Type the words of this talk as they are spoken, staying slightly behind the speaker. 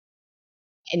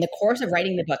In the course of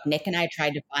writing the book, Nick and I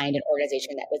tried to find an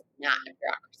organization that was not a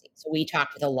bureaucracy. So we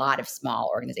talked with a lot of small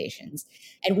organizations,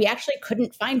 and we actually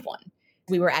couldn't find one.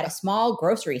 We were at a small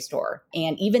grocery store,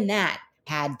 and even that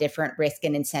had different risk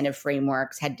and incentive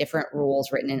frameworks, had different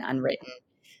rules written and unwritten.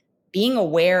 Being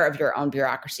aware of your own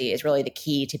bureaucracy is really the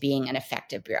key to being an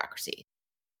effective bureaucracy.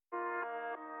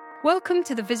 Welcome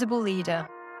to The Visible Leader,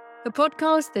 the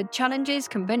podcast that challenges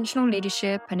conventional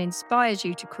leadership and inspires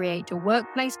you to create a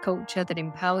workplace culture that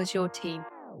empowers your team.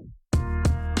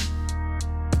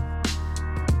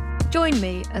 Join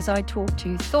me as I talk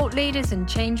to thought leaders and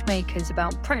change makers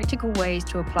about practical ways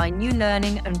to apply new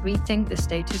learning and rethink the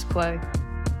status quo.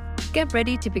 Get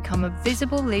ready to become a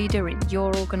visible leader in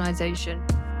your organization.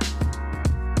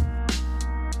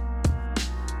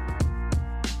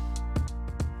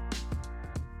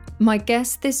 My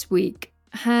guest this week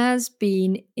has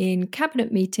been in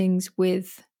cabinet meetings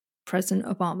with President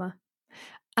Obama.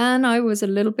 And I was a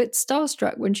little bit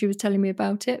starstruck when she was telling me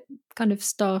about it, kind of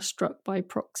starstruck by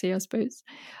proxy, I suppose.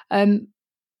 I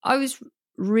was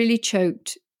really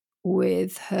choked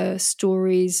with her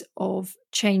stories of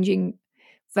changing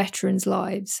veterans'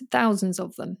 lives, thousands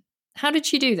of them. How did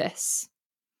she do this?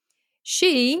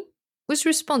 She was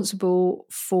responsible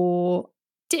for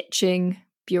ditching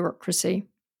bureaucracy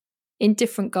in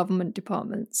different government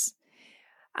departments.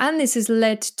 And this has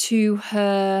led to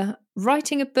her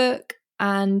writing a book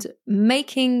and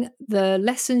making the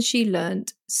lessons she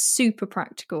learned super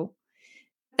practical.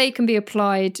 They can be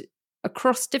applied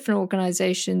across different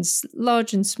organizations,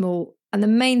 large and small. And the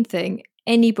main thing,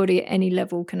 anybody at any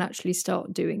level can actually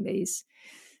start doing these.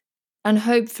 And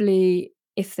hopefully,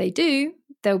 if they do,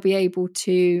 they'll be able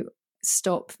to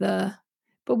stop the,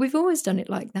 but we've always done it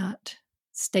like that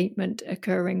statement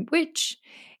occurring, which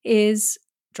is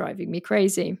driving me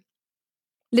crazy.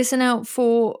 Listen out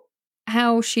for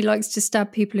how she likes to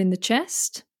stab people in the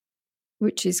chest,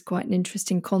 which is quite an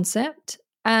interesting concept.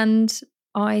 And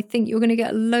I think you're going to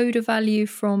get a load of value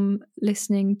from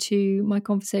listening to my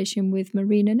conversation with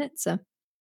Marina Nitze.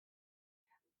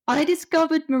 I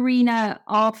discovered Marina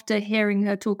after hearing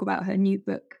her talk about her new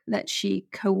book that she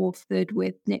co-authored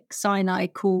with Nick Sinai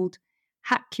called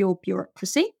Hack Your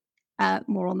Bureaucracy.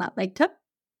 More on that later.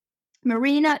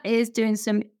 Marina is doing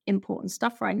some important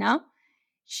stuff right now.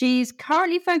 She's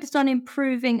currently focused on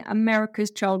improving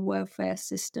America's child welfare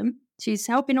system. She's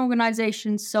helping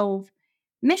organizations solve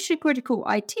mission-critical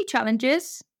IT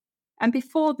challenges. And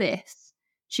before this,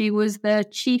 she was the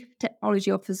Chief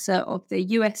Technology Officer of the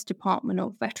US Department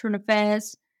of Veteran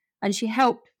Affairs, and she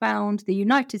helped found the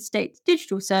United States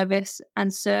Digital Service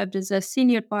and served as a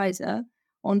senior advisor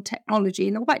on technology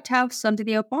in the White House under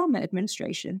the Obama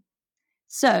administration.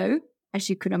 So, as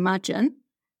you can imagine,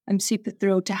 I'm super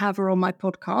thrilled to have her on my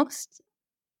podcast.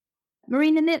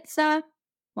 Marina Nitze,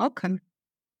 welcome.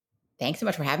 Thanks so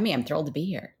much for having me. I'm thrilled to be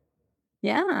here.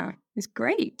 Yeah, it's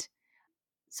great.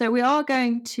 So we are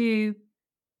going to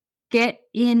get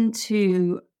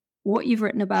into what you've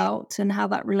written about and how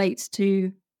that relates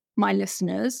to my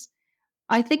listeners.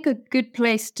 I think a good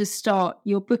place to start,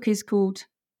 your book is called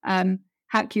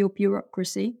Hack Your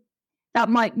Bureaucracy. That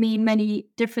might mean many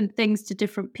different things to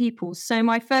different people. So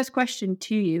my first question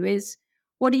to you is,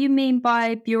 what do you mean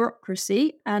by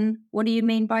bureaucracy and what do you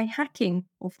mean by hacking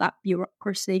of that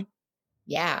bureaucracy?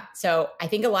 Yeah. So I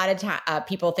think a lot of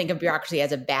people think of bureaucracy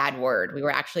as a bad word. We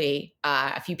were actually,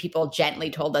 a few people gently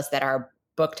told us that our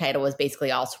book title was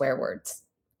basically all swear words,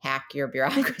 Hack Your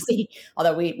Bureaucracy,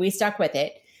 although we stuck with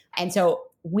it. And so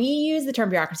we use the term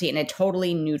bureaucracy in a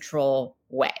totally neutral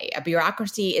way. A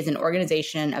bureaucracy is an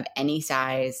organization of any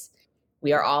size.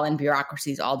 We are all in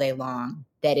bureaucracies all day long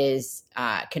that is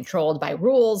controlled by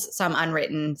rules, some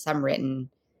unwritten, some written.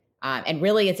 And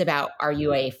really it's about, are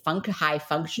you a high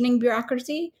functioning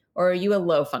bureaucracy or are you a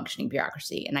low functioning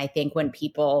bureaucracy? And I think when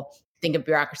people think of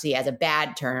bureaucracy as a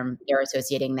bad term, they're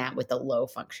associating that with a low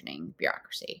functioning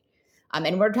bureaucracy.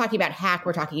 And we're talking about hack,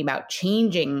 we're talking about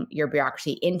changing your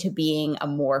bureaucracy into being a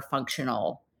more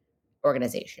functional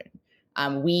organization.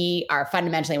 We are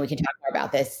fundamentally, and we can talk more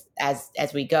about this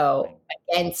as we go,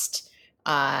 against,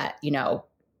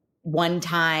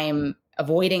 one-time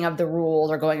avoiding of the rules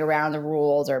or going around the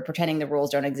rules or pretending the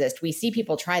rules don't exist. We see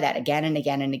people try that again and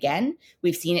again and again.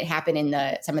 We've seen it happen in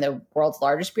some of the world's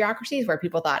largest bureaucracies where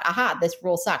people thought, aha, this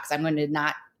rule sucks. I'm going to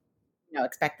not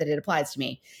expect that it applies to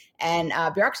me. And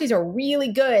bureaucracies are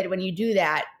really good when you do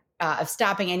that, of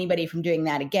stopping anybody from doing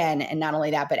that again. And not only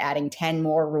that, but adding 10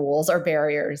 more rules or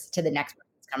barriers to the next one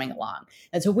that's coming along.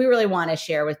 And so we really want to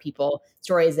share with people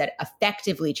stories that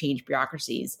effectively change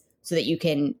bureaucracies so that you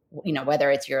can, whether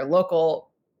it's your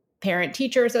local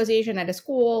parent-teacher association at a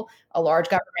school, a large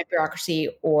government bureaucracy,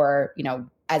 or,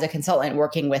 as a consultant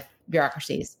working with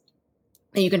bureaucracies,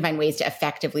 and you can find ways to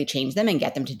effectively change them and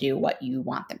get them to do what you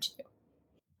want them to do.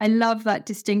 I love that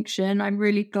distinction. I'm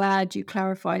really glad you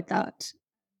clarified that.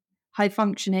 High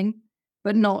functioning,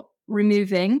 but not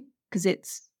removing, because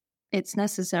it's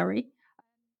necessary.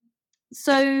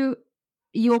 So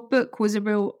your book was a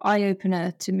real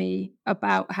eye-opener to me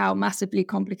about how massively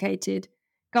complicated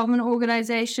government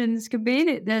organizations can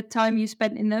be, the time you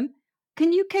spent in them.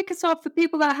 Can you kick us off for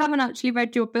people that haven't actually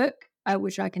read your book,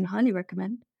 which I can highly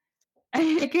recommend?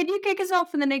 Can you kick us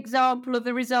off with an example of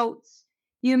the results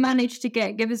you managed to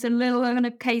get? Give us a little kind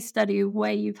of case study of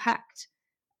where you've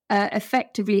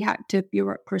effectively hacked a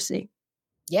bureaucracy.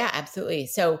 Yeah, absolutely.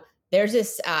 So there's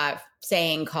this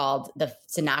saying called the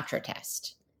Sinatra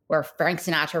test, where Frank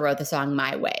Sinatra wrote the song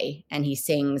My Way, and he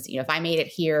sings, if I made it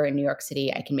here in New York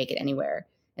City, I can make it anywhere.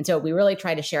 And so we really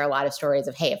try to share a lot of stories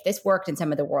of, hey, if this worked in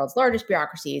some of the world's largest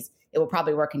bureaucracies, it will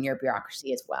probably work in your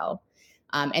bureaucracy as well.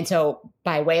 And so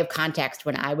by way of context,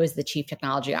 when I was the chief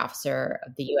technology officer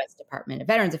of the U.S. Department of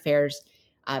Veterans Affairs,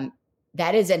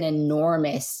 that is an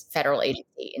enormous federal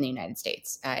agency in the United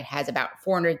States. It has about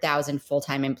 400,000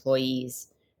 full-time employees.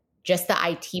 Just the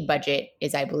IT budget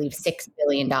is, I believe, $6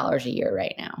 billion a year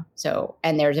right now. So,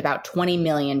 and there's about 20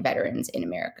 million veterans in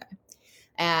America.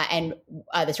 And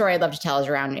the story I'd love to tell is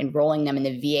around enrolling them in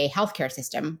the VA healthcare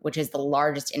system, which is the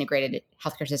largest integrated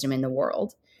healthcare system in the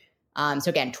world. So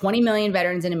again, 20 million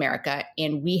veterans in America.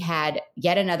 And we had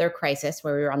yet another crisis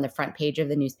where we were on the front page of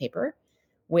the newspaper,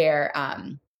 where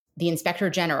the inspector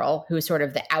general, who is sort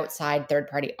of the outside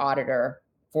third-party auditor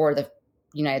for the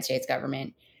United States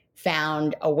government,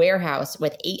 found a warehouse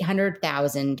with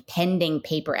 800,000 pending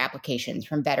paper applications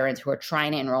from veterans who are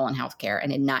trying to enroll in healthcare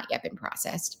and had not yet been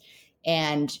processed.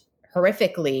 And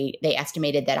horrifically, they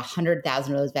estimated that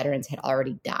 100,000 of those veterans had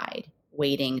already died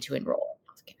waiting to enroll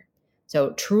in healthcare.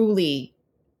 So truly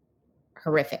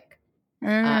horrific.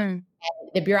 And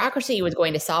the bureaucracy was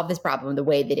going to solve this problem the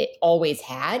way that it always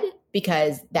had,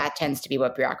 because that tends to be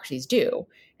what bureaucracies do.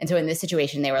 And so in this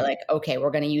situation, they were like, okay,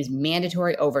 we're going to use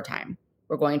mandatory overtime.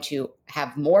 We're going to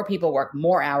have more people work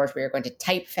more hours. We are going to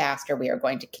type faster. We are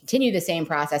going to continue the same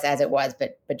process as it was,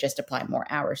 but just apply more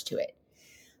hours to it.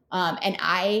 And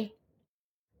I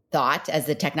thought, as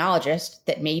the technologist,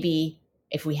 that maybe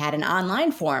if we had an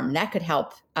online form, that could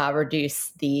help reduce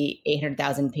the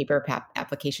 800,000 paper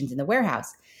applications in the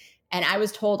warehouse. And I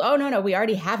was told, oh, no, we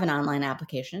already have an online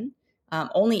application.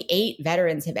 Only 8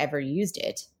 veterans have ever used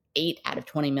it, 8 out of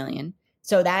 20 million.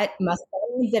 So that must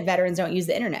mean that veterans don't use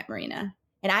the internet, Marina.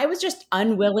 And I was just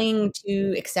unwilling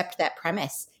to accept that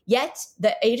premise. Yet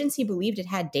the agency believed it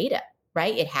had data,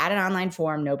 right? It had an online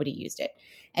form. Nobody used it.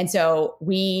 And so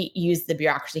we used the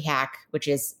bureaucracy hack, which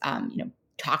is,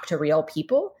 talk to real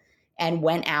people, and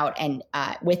went out and,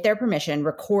 with their permission,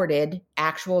 recorded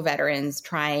actual veterans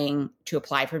trying to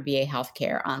apply for VA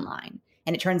healthcare online.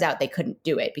 And it turns out they couldn't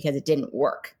do it because it didn't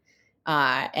work.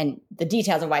 And the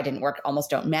details of why it didn't work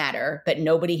almost don't matter, but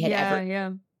nobody had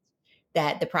ever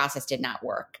that the process did not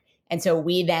work. And so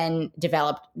we then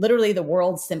developed literally the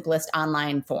world's simplest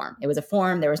online form. It was a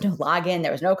form. There was no login.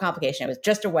 There was no complication. It was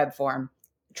just a web form.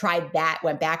 Tried that,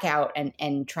 went back out and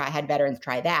had veterans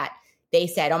try that. They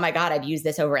said, oh my God, I'd use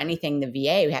this over anything the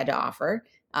VA had to offer,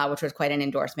 which was quite an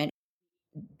endorsement.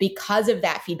 Because of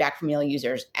that feedback from real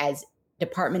users, as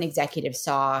department executives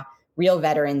saw real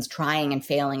veterans trying and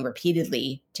failing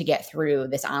repeatedly to get through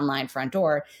this online front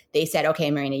door, they said, okay,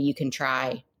 Marina, you can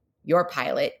try your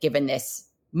pilot, given this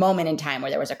moment in time where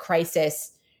there was a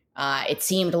crisis. It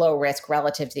seemed low risk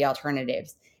relative to the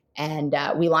alternatives. And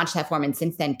we launched that form. And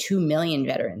since then, 2 million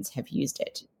veterans have used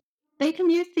it. They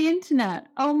can use the internet.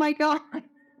 Oh my God.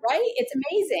 Right? It's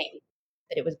amazing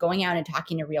that it was going out and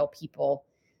talking to real people,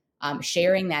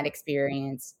 sharing that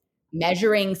experience,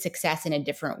 measuring success in a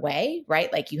different way,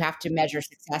 right? Like you have to measure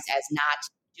success as not,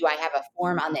 do I have a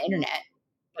form on the internet,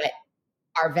 but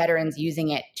are veterans using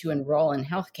it to enroll in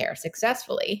healthcare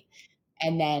successfully?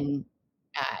 And then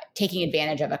taking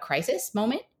advantage of a crisis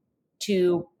moment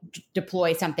to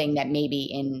deploy something that maybe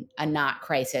in a not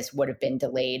crisis would have been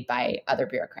delayed by other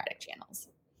bureaucratic channels.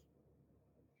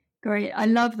 Great. I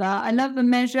love that. I love the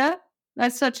measure.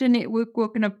 That's such we're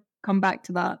going to come back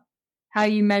to that, how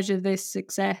you measure this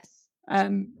success.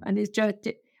 And it's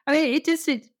just,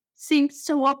 it seems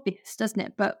so obvious, doesn't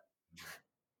it? But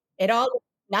nothing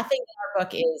in our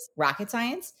book is rocket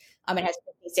science. It has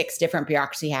 56 different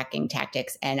bureaucracy hacking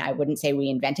tactics. And I wouldn't say we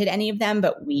invented any of them,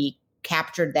 but we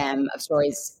captured them of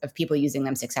stories of people using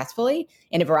them successfully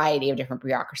in a variety of different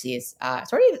bureaucracies,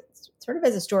 sort of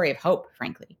as a story of hope,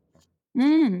 frankly.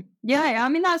 Yeah, I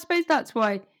mean, I suppose that's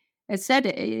why has said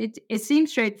it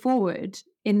seems straightforward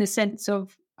in the sense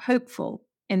of hopeful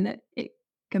in that it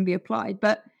can be applied,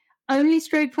 but only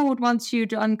straightforward once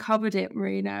you'd uncovered it,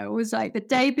 Marina. It was like the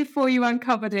day before you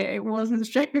uncovered it, it wasn't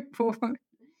straightforward.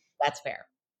 That's fair.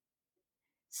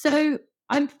 So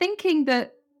I'm thinking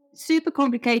that super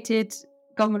complicated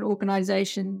government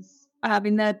organizations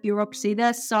having their bureaucracy,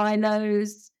 their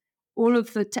silos, all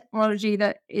of the technology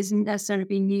that isn't necessarily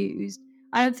being used.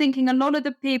 I'm thinking a lot of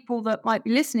the people that might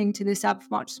be listening to this have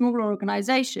much smaller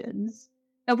organizations.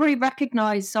 They'll probably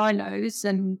recognize silos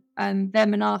and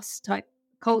them and us type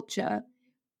culture.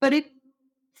 But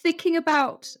thinking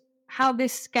about how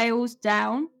this scales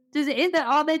down,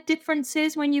 are there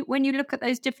differences when you look at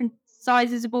those different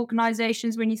sizes of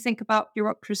organizations when you think about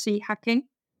bureaucracy hacking?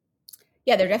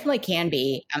 Yeah, there definitely can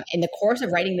be. In the course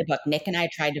of writing the book, Nick and I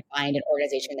tried to find an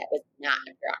organization that was not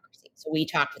a bureaucracy. So we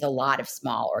talked with a lot of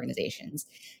small organizations,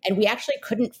 and we actually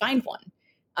couldn't find one.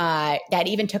 That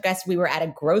even took us, we were at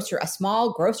a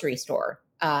small grocery store.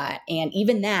 And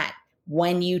even that,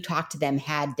 when you talked to them,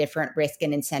 had different risk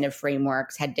and incentive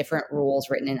frameworks, had different rules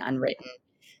written and unwritten.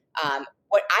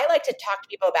 What I like to talk to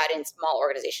people about in small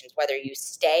organizations, whether you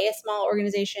stay a small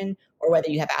organization or whether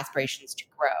you have aspirations to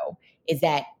grow, is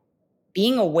that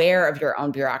being aware of your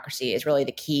own bureaucracy is really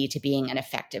the key to being an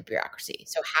effective bureaucracy.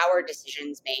 So how are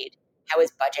decisions made? How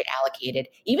is budget allocated?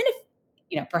 Even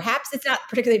if, perhaps it's not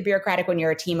particularly bureaucratic when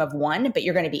you're a team of one, but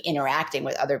you're going to be interacting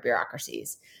with other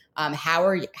bureaucracies. How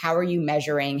are you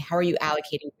measuring? How are you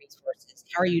allocating resources?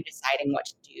 How are you deciding what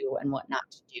to do and what not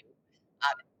to do?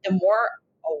 The more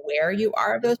aware you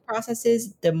are of those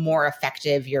processes, the more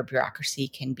effective your bureaucracy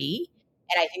can be.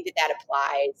 And I think that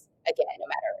applies, again,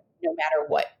 no matter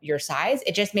what your size.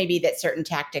 It just may be that certain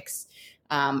tactics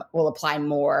will apply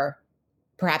more,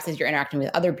 perhaps as you're interacting with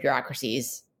other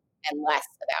bureaucracies, and less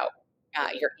about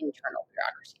your internal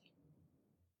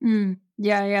bureaucracy.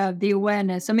 Yeah, the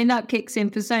awareness. I mean, that kicks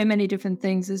in for so many different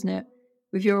things, isn't it?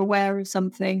 If you're aware of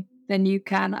something, then you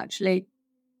can actually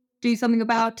do something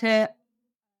about it.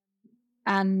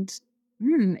 And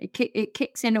it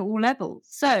kicks in at all levels.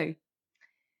 So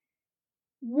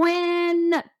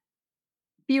when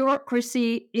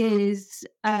bureaucracy is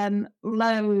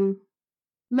low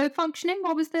functioning,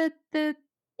 what was the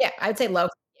Yeah, I would say low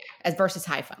as versus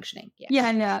high functioning.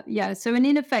 Yeah. So an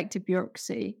ineffective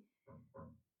bureaucracy.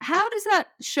 How does that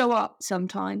show up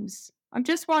sometimes? I'm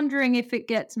just wondering if it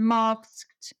gets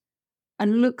masked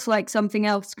and looks like something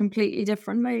else completely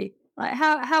differently. Like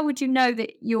how would you know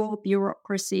that your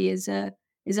bureaucracy is a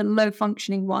low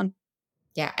functioning one?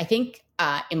 Yeah, I think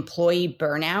employee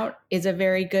burnout is a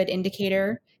very good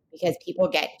indicator, because people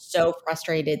get so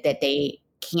frustrated that they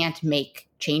can't make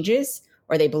changes,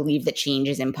 or they believe that change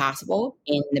is impossible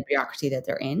in the bureaucracy that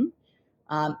they're in.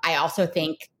 I also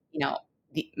think,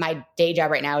 my day job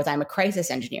right now is I'm a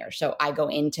crisis engineer. So I go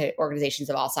into organizations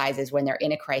of all sizes when they're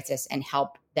in a crisis and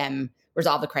help them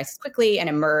resolve the crisis quickly and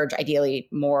emerge ideally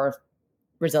more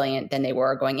resilient than they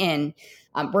were going in.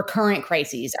 Recurrent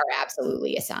crises are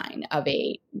absolutely a sign of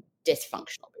a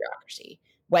dysfunctional bureaucracy,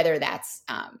 whether that's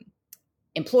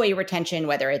employee retention,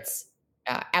 whether it's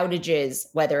outages,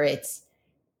 whether it's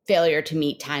failure to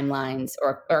meet timelines,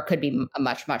 or it could be a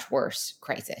much, much worse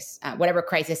crisis. Whatever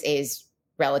crisis is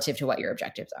relative to what your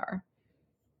objectives are.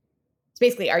 So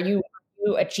basically, are you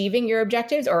achieving your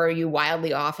objectives, or are you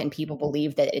wildly off and people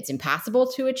believe that it's impossible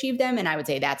to achieve them? And I would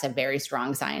say that's a very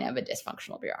strong sign of a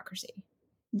dysfunctional bureaucracy.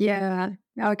 Yeah,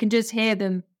 I can just hear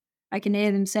them. I can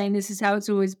hear them saying, this is how it's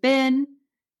always been.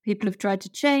 People have tried to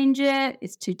change it.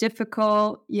 It's too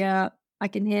difficult. Yeah, I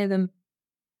can hear them.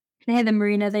 I can hear them,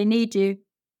 Marina. They need you.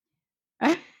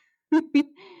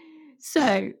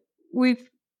 So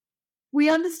we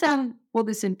understand what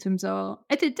the symptoms are.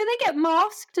 Do they get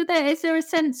masked? Is there a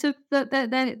sense of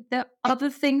that other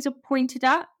things are pointed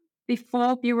at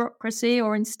before bureaucracy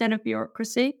or instead of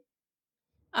bureaucracy?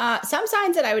 Some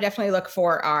signs that I would definitely look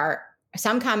for are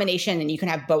some combination, and you can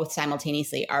have both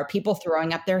simultaneously, are people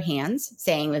throwing up their hands,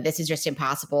 saying that this is just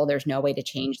impossible, there's no way to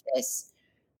change this,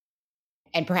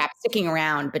 and perhaps sticking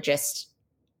around, but just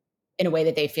in a way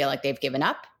that they feel like they've given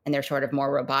up and they're sort of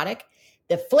more robotic.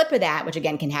 The flip of that, which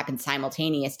again can happen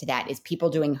simultaneous to that, is people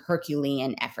doing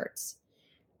Herculean efforts.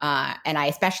 And I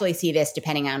especially see this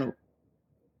depending on,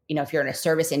 if you're in a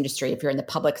service industry, if you're in the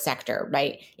public sector,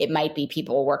 right? It might be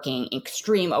people working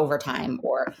extreme overtime,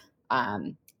 or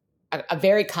a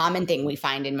very common thing we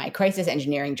find in my crisis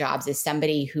engineering jobs is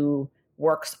somebody who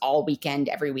works all weekend,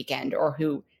 every weekend, or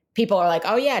who people are like,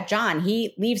 oh yeah, John,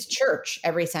 he leaves church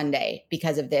every Sunday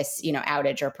because of this,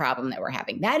 outage or problem that we're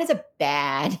having. That is a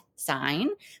bad sign,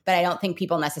 but I don't think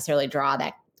people necessarily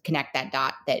connect that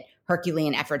dot that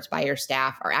Herculean efforts by your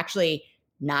staff are actually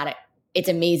not, it's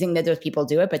amazing that those people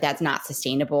do it, but that's not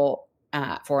sustainable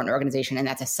for an organization. And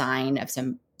that's a sign of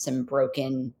some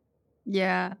broken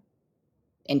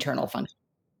internal function.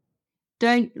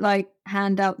 Don't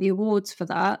hand out the awards for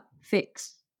that.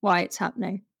 Fix why it's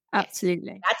happening.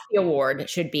 Absolutely. Yes. That's the award. It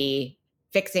should be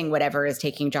fixing whatever is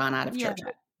taking John out of church.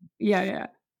 Yeah.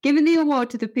 Giving the award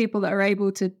to the people that are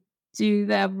able to do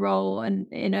their role and,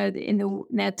 in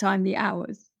their time, the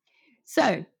hours.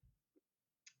 So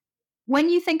when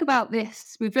you think about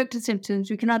this, we've looked at symptoms,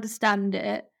 we can understand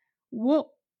it. What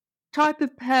type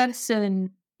of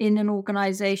person in an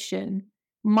organization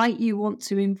might you want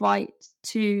to invite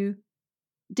to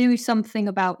do something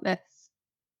about this?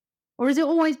 Or is it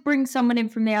always bring someone in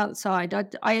from the outside?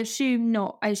 I assume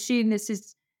not. I assume this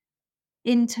is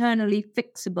internally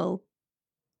fixable.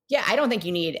 Yeah, I don't think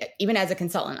you need, even as a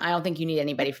consultant, I don't think you need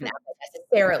anybody from the outside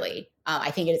necessarily.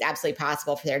 I think it is absolutely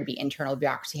possible for there to be internal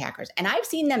bureaucracy hackers. And I've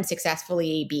seen them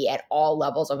successfully be at all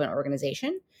levels of an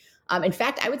organization. In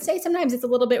fact, I would say sometimes it's a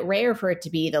little bit rare for it to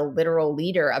be the literal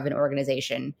leader of an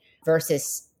organization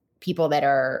versus people that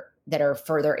are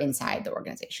further inside the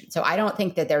organization. So I don't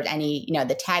think that there's any,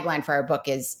 the tagline for our book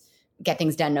is get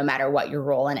things done no matter what your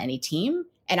role in any team.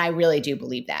 And I really do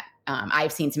believe that.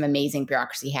 I've seen some amazing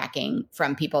bureaucracy hacking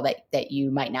from people that you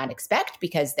might not expect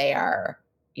because they are,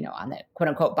 on the quote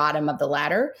unquote bottom of the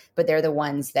ladder, but they're the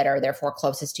ones that are therefore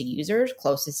closest to users,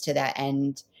 closest to that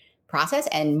end process,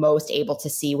 and most able to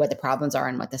see what the problems are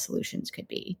and what the solutions could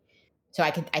be. So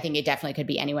I think it definitely could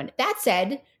be anyone. That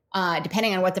said,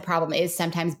 depending on what the problem is,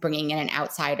 sometimes bringing in an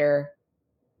outsider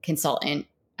consultant,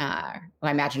 who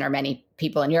I imagine are many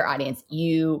people in your audience,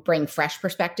 you bring fresh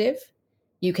perspective.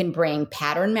 You can bring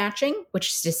pattern matching,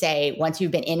 which is to say, once you've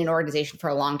been in an organization for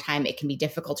a long time, it can be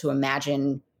difficult to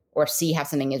imagine or see how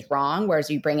something is wrong. Whereas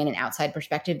you bring in an outside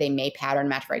perspective, they may pattern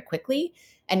match very quickly.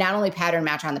 And not only pattern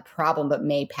match on the problem, but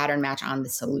may pattern match on the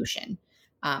solution.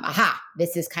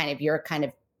 This is you're kind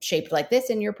of shaped like this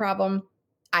in your problem.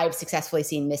 I've successfully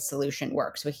seen this solution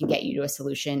work. So we can get you to a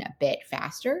solution a bit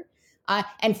faster.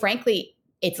 And frankly,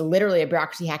 it's literally a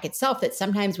bureaucracy hack itself that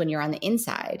sometimes when you're on the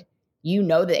inside, you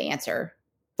know the answer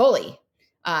fully,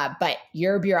 but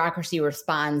your bureaucracy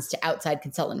responds to outside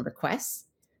consultant requests.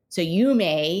 So you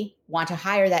may want to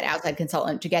hire that outside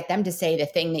consultant to get them to say the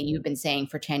thing that you've been saying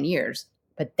for 10 years,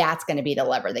 but that's going to be the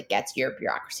lever that gets your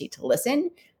bureaucracy to listen.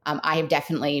 I have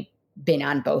definitely been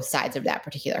on both sides of that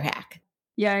particular hack.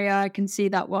 Yeah, I can see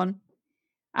that one.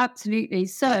 Absolutely.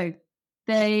 So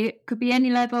they could be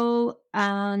any level,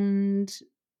 and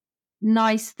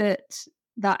nice that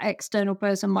external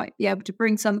person might be able to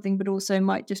bring something, but also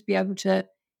might just be able to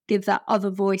give that other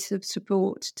voice of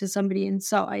support to somebody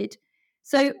inside.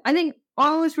 So I think I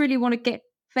always really want to get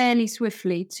fairly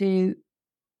swiftly to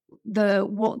the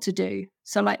what to do.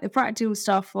 So the practical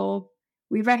stuff, or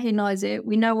we recognize it,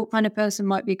 we know what kind of person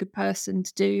might be a good person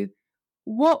to do.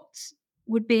 What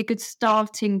would be a good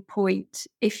starting point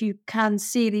if you can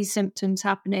see these symptoms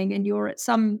happening and you're at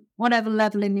some whatever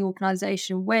level in the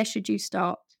organization? Where should you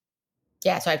start?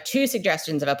 Yeah, so I have two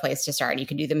suggestions of a place to start, and you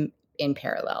can do them in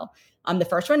parallel. The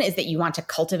first one is that you want to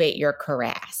cultivate your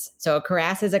cuirass. So a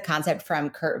cuirass is a concept from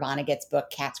Kurt Vonnegut's book,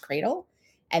 Cat's Cradle.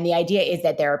 And the idea is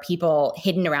that there are people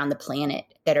hidden around the planet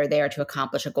that are there to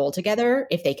accomplish a goal together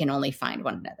if they can only find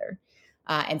one another.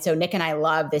 And so Nick and I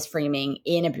love this framing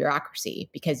in a bureaucracy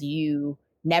because you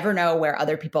never know where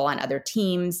other people on other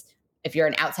teams, if you're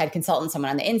an outside consultant,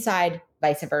 someone on the inside,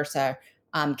 vice versa,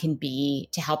 can be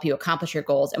to help you accomplish your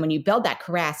goals. And when you build that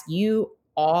cuirass, you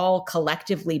all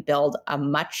collectively build a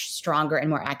much stronger and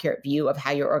more accurate view of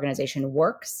how your organization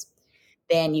works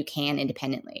than you can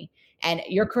independently. And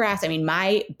your cuirass,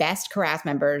 my best cuirass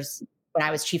members when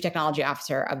I was chief technology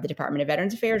officer of the Department of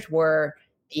Veterans Affairs were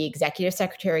the executive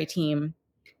secretary team,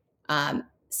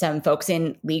 some folks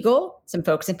in legal, some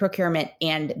folks in procurement,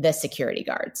 and the security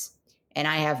guards. And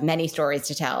I have many stories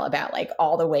to tell about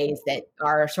all the ways that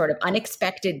our sort of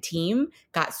unexpected team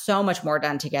got so much more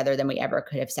done together than we ever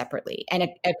could have separately. And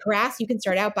a cuirass, you can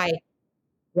start out by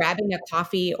grabbing a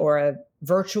coffee or a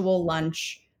virtual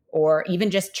lunch, or even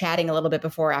just chatting a little bit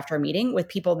before or after a meeting with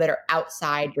people that are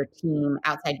outside your team,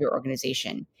 outside your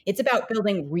organization. It's about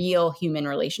building real human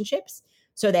relationships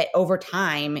so that over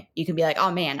time you can be like, oh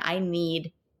man, I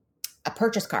need a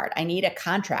purchase card. I need a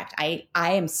contract. I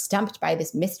am stumped by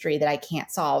this mystery that I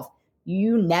can't solve.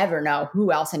 You never know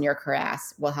who else in your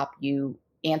cuirass will help you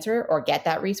answer or get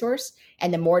that resource.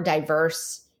 And the more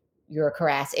diverse your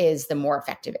cuirass is, the more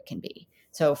effective it can be.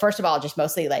 So first of all, just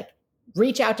mostly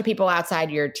reach out to people outside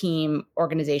your team,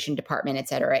 organization, department, et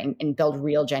cetera, and build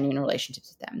real, genuine relationships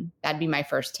with them. That'd be my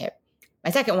first tip.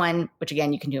 My second one, which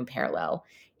again, you can do in parallel,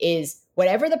 is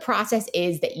whatever the process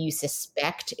is that you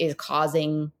suspect is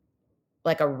causing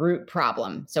like a root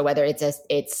problem. So whether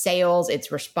it's sales,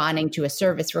 it's responding to a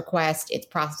service request, it's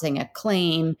processing a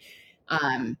claim,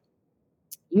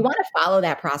 you want to follow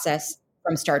that process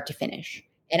from start to finish.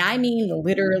 And I mean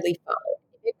literally follow.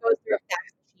 If it goes through a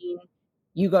fax machine,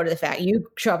 you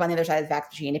show up on the other side of the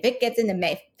fax machine. If it gets in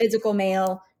the physical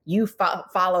mail, you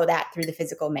follow that through the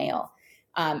physical mail.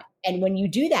 And when you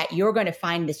do that, you're going to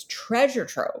find this treasure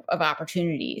trove of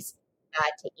opportunities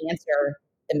to answer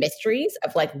the mysteries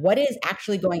of like, what is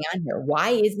actually going on here? Why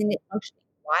isn't it functioning?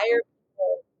 Why are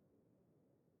people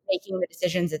making the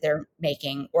decisions that they're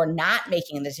making or not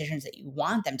making the decisions that you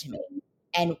want them to make?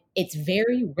 And it's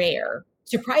very rare,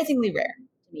 surprisingly rare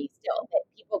to me still, that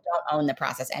people don't own the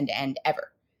process end to end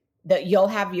ever. That you'll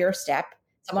have your step,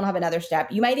 someone will have another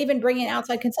step. You might even bring in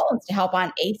outside consultants to help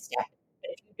on a step.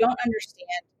 But if you don't understand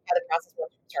how the process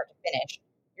works from start to finish,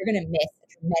 you're going to miss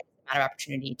a tremendous amount of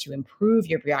opportunity to improve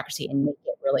your bureaucracy and make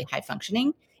it really high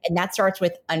functioning. And that starts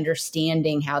with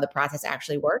understanding how the process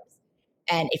actually works.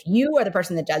 And if you are the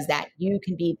person that does that, you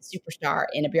can be the superstar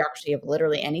in a bureaucracy of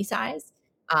literally any size.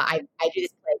 I do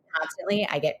this play constantly.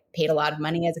 I get paid a lot of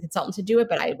money as a consultant to do it,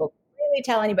 but I will really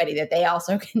tell anybody that they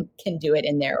also can do it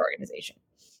in their organization.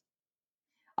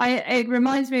 It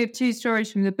reminds me of two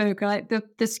stories from the book, like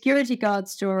the security guard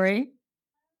story,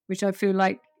 which I feel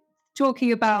like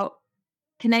talking about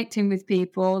connecting with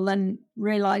people and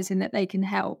realizing that they can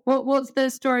help. What's the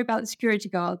story about the security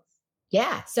guards?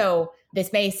 Yeah. So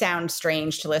this may sound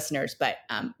strange to listeners, but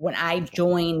when I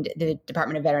joined the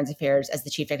Department of Veterans Affairs as the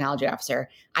Chief Technology Officer,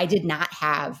 I did not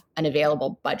have an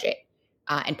available budget.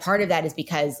 And part of that is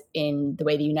because in the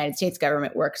way the United States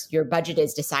government works, your budget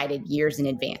is decided years in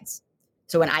advance.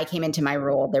 So when I came into my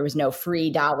role, there was no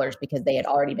free dollars because they had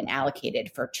already been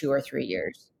allocated for 2 or 3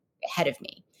 years ahead of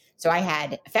me. So I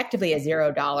had effectively a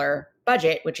 $0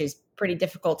 budget, which is pretty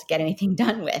difficult to get anything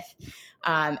done with.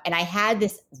 And I had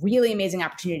this really amazing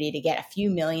opportunity to get a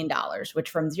few $1 million, which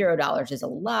from $0 is a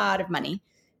lot of money.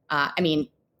 I mean,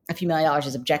 a few $1 million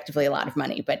is objectively a lot of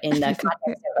money, but in the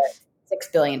context of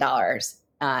 $6 billion,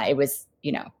 it was,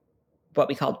 what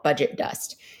we called budget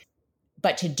dust.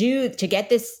 But to get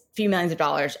this few millions of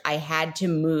dollars, I had to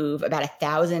move about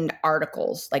 1,000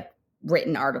 articles, like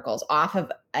written articles, off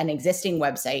of an existing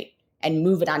website and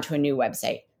move it onto a new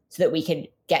website so that we could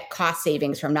get cost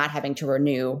savings from not having to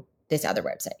renew this other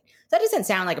website. So that doesn't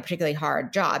sound like a particularly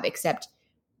hard job, except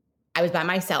I was by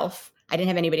myself. I didn't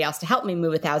have anybody else to help me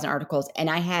move 1,000 articles, and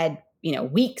I had,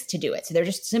 weeks to do it. So there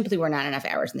just simply were not enough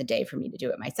hours in the day for me to do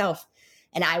it myself.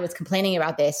 And I was complaining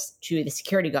about this to the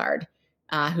security guard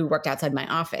who worked outside my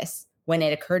office when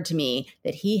it occurred to me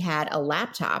that he had a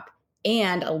laptop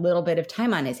and a little bit of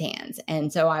time on his hands.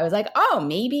 And so I was like, oh,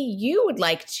 maybe you would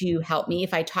like to help me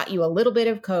if I taught you a little bit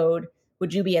of code.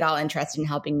 Would you be at all interested in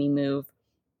helping me move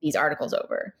these articles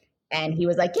over? And he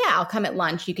was like, yeah, I'll come at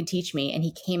lunch. You can teach me. And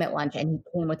he came at lunch, and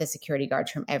he came with the security guards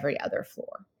from every other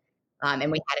floor.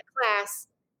 And we had a class.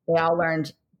 They all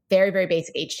learned very, very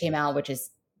basic HTML, which is,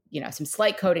 some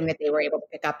slight coding that they were able to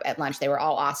pick up at lunch. They were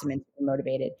all awesome and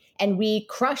motivated. And we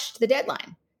crushed the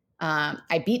deadline. Not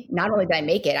only did I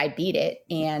make it, I beat it,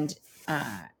 and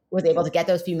was able to get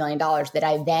those few $1 million that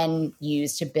I then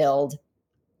used to build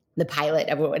the pilot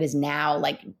of what is now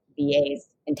like VA's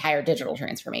entire digital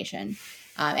transformation.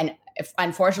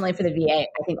 Unfortunately for the VA,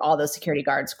 I think all those security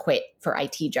guards quit for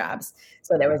IT jobs.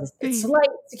 So there was a slight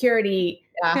security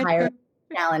hire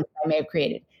challenge I may have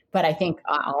created, but I think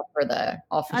all for the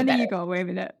I think you got away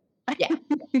with it. Yeah.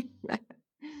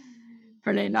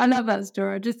 Brilliant. I love that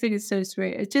story. I just think it's so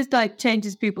sweet. It just like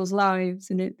changes people's lives,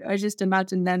 and I just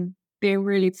imagine them being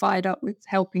really fired up with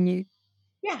helping you.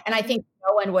 Yeah. And I think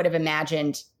no one would have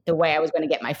imagined the way I was going to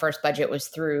get my first budget was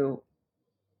through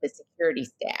the security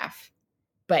staff.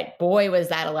 But boy, was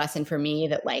that a lesson for me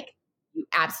that like, you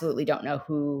absolutely don't know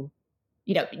who,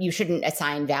 you shouldn't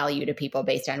assign value to people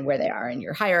based on where they are in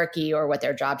your hierarchy or what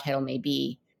their job title may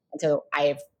be. And so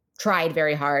I've tried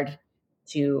very hard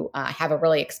to have a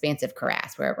really expansive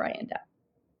cuirass wherever I end up.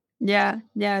 Yeah.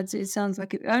 It sounds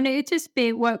like it. Only it just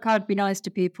work hard, be nice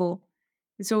to people.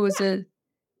 It's always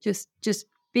just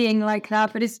being like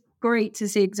that. But it's great to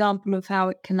see example of how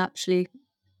it can actually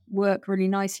work really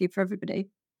nicely for everybody.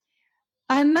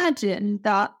 I imagine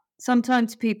that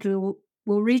sometimes people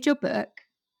will read your book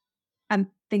and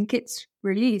think it's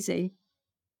really easy.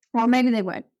 Well, maybe they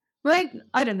won't. Right?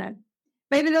 I don't know.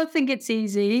 Maybe they'll think it's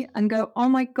easy and go, oh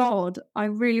my God, I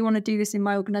really want to do this in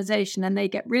my organization. And they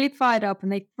get really fired up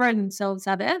and they throw themselves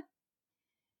at it.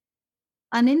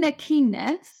 And in their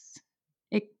keenness,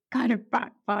 it kind of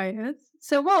backfires.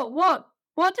 So what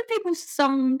What do people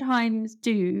sometimes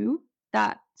do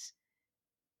that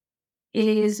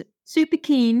is super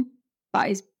keen, but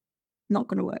is not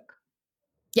going to work?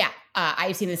 Yeah,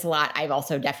 I've seen this a lot. I've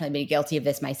also definitely been guilty of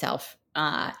this myself.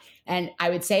 And I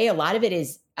would say a lot of it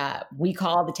is we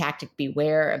call the tactic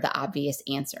beware of the obvious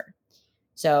answer.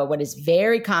 So what is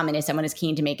very common is someone is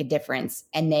keen to make a difference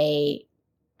and they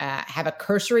have a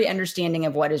cursory understanding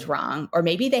of what is wrong, or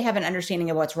maybe they have an understanding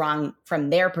of what's wrong from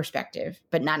their perspective,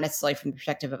 but not necessarily from the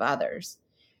perspective of others.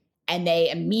 And they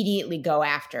immediately go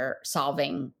after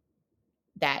solving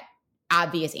that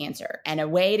obvious answer. And a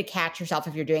way to catch yourself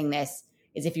if you're doing this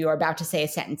is if you are about to say a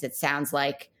sentence that sounds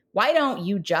like, why don't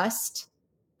you just ...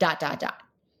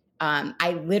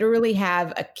 I literally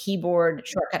have a keyboard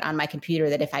shortcut on my computer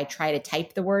that if I try to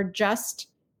type the word just,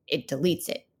 it deletes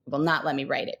it. It will not let me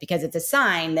write it because it's a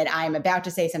sign that I'm about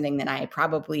to say something that I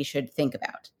probably should think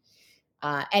about.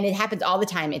 And it happens all the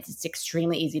time. It's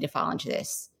extremely easy to fall into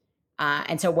this.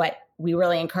 And so what we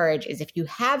really encourage is if you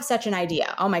have such an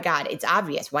idea, oh my God, it's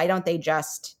obvious. Why don't they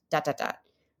just ...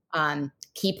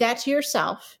 Keep that to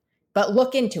yourself, but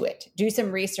look into it. Do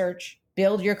some research,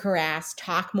 build your cuirass,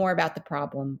 talk more about the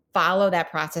problem, follow that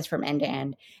process from end to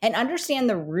end, and understand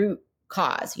the root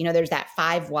cause. You know, there's that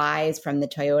 5 whys from the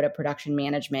Toyota production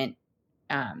management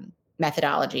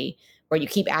methodology where you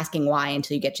keep asking why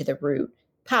until you get to the root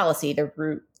policy, the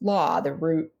root law, the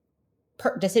root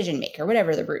decision maker,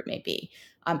 whatever the root may be.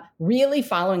 Really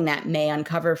following that may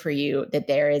uncover for you that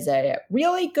there is a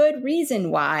really good reason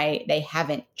why they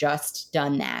haven't just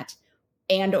done that,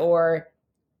 and or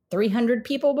 300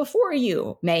 people before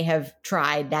you may have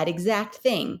tried that exact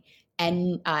thing,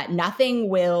 and nothing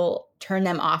will turn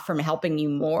them off from helping you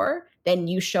more than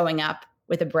you showing up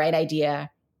with a bright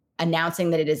idea, announcing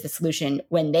that it is the solution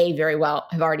when they very well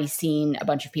have already seen a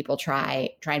bunch of people try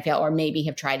and fail, or maybe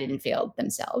have tried it and failed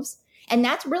themselves. And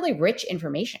that's really rich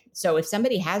information. So if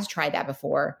somebody has tried that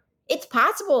before, it's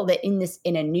possible that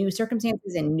in a new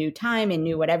circumstances and new time and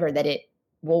new whatever, that it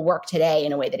will work today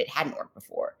in a way that it hadn't worked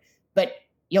before. But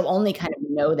you'll only kind of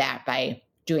know that by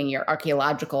doing your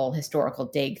archaeological historical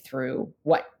dig through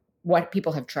what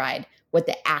people have tried, what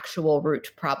the actual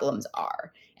root problems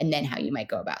are, and then how you might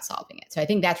go about solving it. So I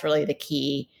think that's really the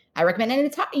key I recommend. And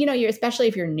it's, you know, especially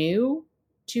if you're new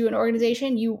to an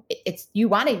organization, you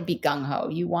want to be gung-ho.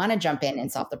 You want to jump in and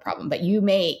solve the problem, but you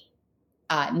may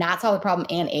not solve the problem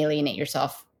and alienate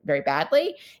yourself very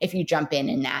badly if you jump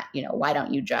in that, you know, why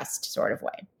don't you just sort of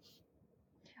way.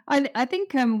 I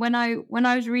think when I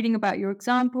was reading about your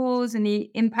examples and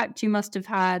the impact you must have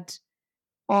had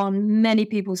on many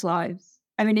people's lives,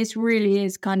 I mean, it really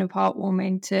is kind of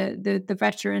heartwarming to the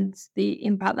veterans, the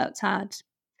impact that's had.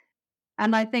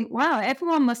 And I think, wow,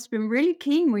 everyone must have been really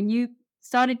keen when you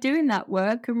started doing that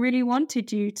work and really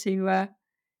wanted you to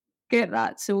get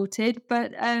that sorted,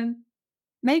 but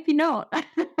maybe not.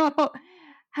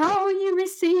 How were you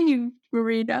received,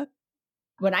 Marina?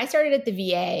 When I started at the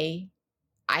VA,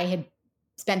 I had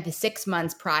spent the 6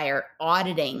 months prior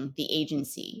auditing the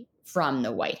agency from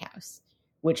the White House,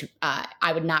 which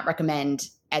I would not recommend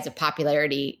as a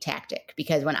popularity tactic,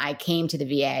 because when I came to the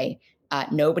VA,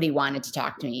 nobody wanted to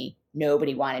talk to me.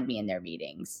 Nobody wanted me in their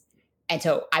meetings. And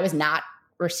so I was not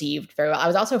received very well. I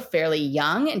was also fairly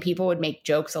young, and people would make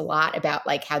jokes a lot about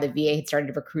like how the VA had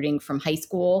started recruiting from high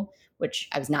school, which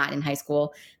I was not in high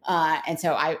school. And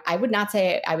so I would not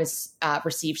say I was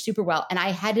received super well. And I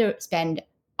had to spend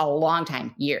a long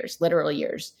time, years, literal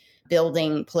years,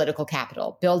 building political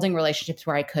capital, building relationships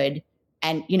where I could.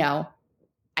 And, you know,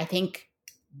 I think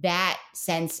that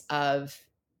sense of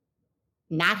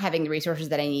not having the resources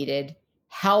that I needed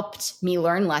helped me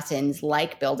learn lessons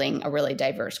like building a really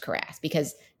diverse cuirass,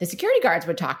 because the security guards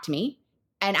would talk to me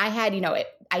and I had, you know,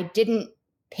 I didn't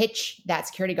pitch that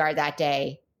security guard that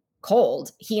day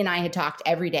cold. He and I had talked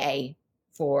every day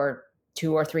for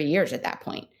 2 or 3 years at that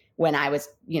point when I was,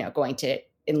 you know, going to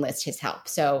enlist his help.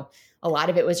 So a lot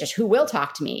of it was just who will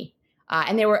talk to me.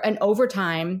 And over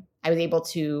time, I was able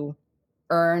to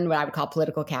earn what I would call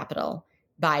political capital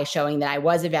by showing that I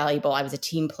was valuable. I was a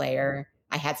team player.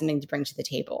 I had something to bring to the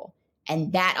table.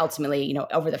 And that ultimately, you know,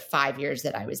 over the 5 years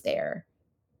that I was there,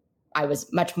 I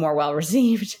was much more well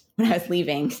received when I was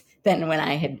leaving than when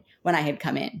I had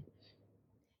come in.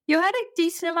 You had a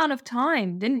decent amount of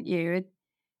time, didn't you?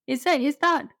 Is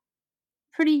that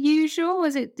pretty usual?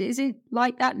 Is it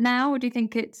like that now, or do you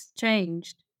think it's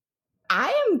changed?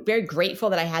 I am very grateful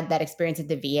that I had that experience at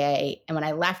the VA. And when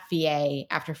I left VA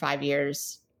after 5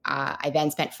 years, I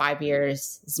then spent 5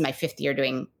 years. This is my 5th year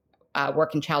doing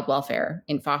work in child welfare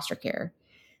in foster care.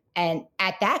 And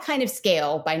at that kind of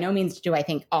scale, by no means do I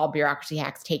think all bureaucracy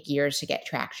hacks take years to get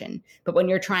traction. But when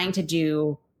you're trying to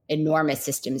do enormous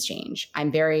systems change.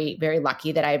 I'm very, very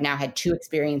lucky that I've now had 2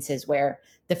 experiences where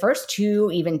the first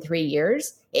 2, even 3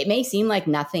 years, it may seem like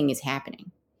nothing is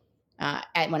happening.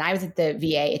 When I was at the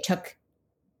VA, it took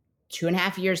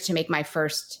 2.5 years to make my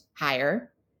first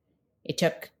hire. It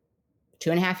took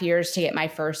 2.5 years to get my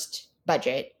first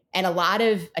budget, and a lot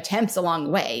of attempts along the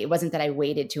way. It wasn't that I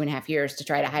waited 2.5 years to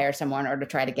try to hire someone or to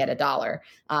try to get $1.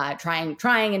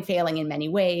 Trying and failing in many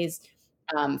ways,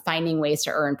 finding ways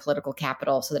to earn political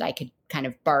capital so that I could kind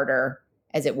of barter,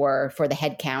 as it were, for the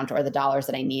headcount or the dollars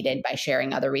that I needed by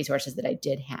sharing other resources that I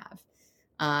did have.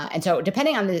 And so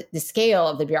depending on the scale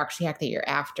of the bureaucracy hack that you're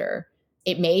after,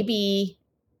 it may be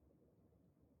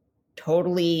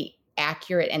totally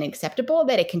accurate and acceptable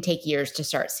that it can take years to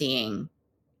start seeing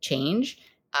change.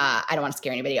 I don't want to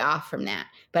scare anybody off from that,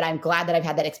 but I'm glad that I've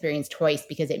had that experience twice,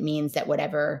 because it means that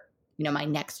whatever, my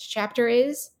next chapter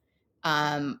is,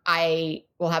 I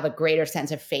will have a greater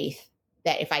sense of faith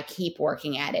that if I keep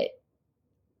working at it,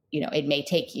 it may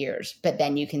take years, but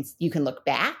then you can look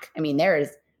back. I mean, there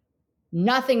is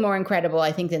nothing more incredible,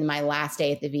 I think, than my last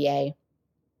day at the VA.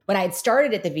 When I had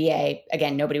started at the VA,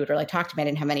 again, nobody would really talk to me. I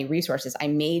didn't have many resources. I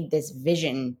made this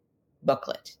vision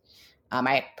booklet.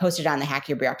 I posted it on the Hack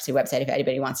Your Bureaucracy website if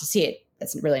anybody wants to see it.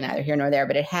 That's really neither here nor there,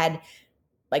 but it had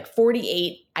like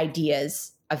 48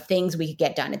 ideas of things we could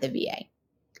get done at the VA.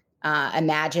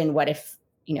 Imagine what if,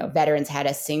 veterans had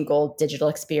a single digital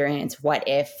experience. What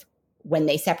if when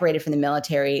they separated from the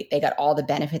military, they got all the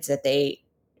benefits that they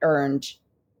earned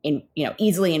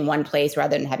easily in one place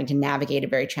rather than having to navigate a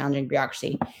very challenging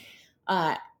bureaucracy.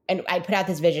 And I put out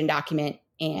this vision document.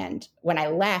 And when I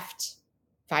left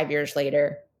 5 years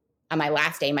later, on my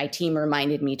last day, my team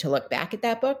reminded me to look back at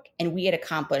that book, and we had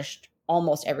accomplished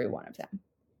almost every one of them,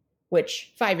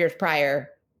 which 5 years prior,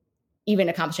 even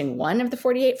accomplishing one of the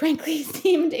 48, frankly,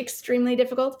 seemed extremely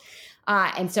difficult.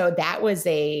 And so that was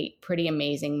a pretty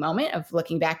amazing moment of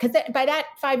looking back, because by that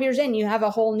 5 years in, you have a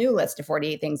whole new list of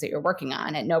 48 things that you're working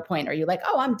on. At no point are you like,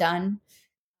 oh, I'm done.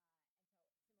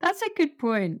 That's a good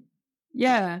point.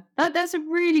 Yeah, that's a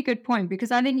really good point,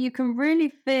 because I think you can really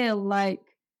feel like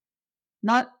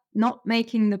not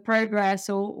making the progress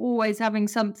or always having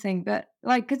something, but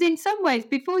like, because in some ways,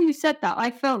 before you said that,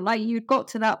 I felt like you got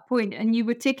to that point and you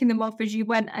were ticking them off as you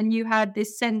went, and you had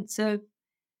this sense of,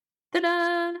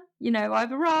 ta-da,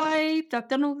 I've arrived, I've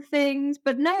done all the things,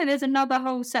 but no, there's another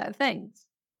whole set of things.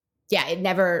 Yeah, it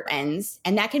never ends.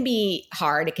 And that can be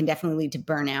hard. It can definitely lead to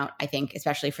burnout, I think,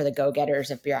 especially for the go-getters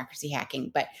of bureaucracy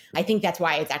hacking. But I think that's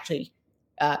why it's actually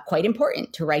quite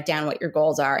important to write down what your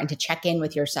goals are and to check in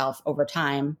with yourself over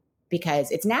time, because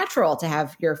it's natural to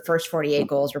have your first 48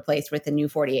 goals replaced with the new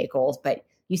 48 goals, but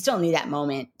you still need that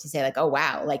moment to say like, oh,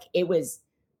 wow, like it was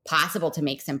possible to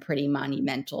make some pretty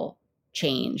monumental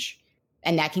change.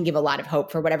 And that can give a lot of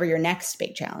hope for whatever your next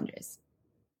big challenge is.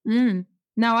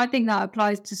 No, I think that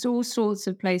applies to all sorts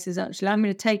of places, actually. I'm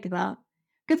going to take that.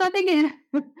 Because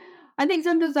I think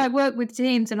sometimes I work with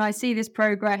teams and I see this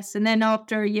progress, and then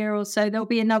after a year or so, there'll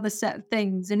be another set of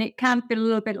things. And it can feel a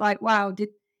little bit like, wow, did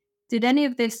any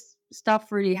of this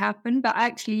stuff really happen? But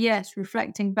actually, yes,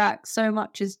 reflecting back, so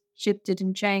much has shifted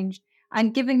and changed,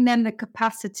 and giving them the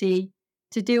capacity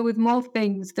to deal with more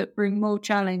things that bring more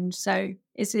challenge. So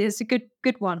it's a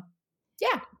good one.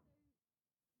 Yeah.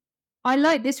 I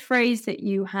like this phrase that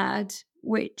you had,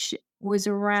 which was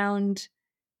around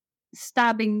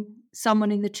stabbing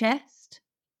someone in the chest.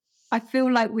 I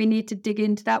feel like we need to dig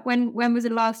into that. When was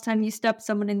the last time you stabbed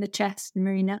someone in the chest,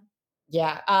 Marina?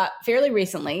 Yeah, fairly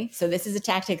recently. So this is a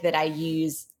tactic that I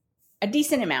use a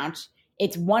decent amount.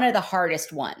 It's one of the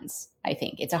hardest ones, I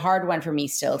think. It's a hard one for me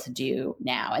still to do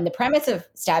now. And the premise of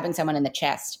stabbing someone in the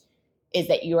chest is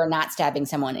that you are not stabbing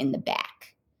someone in the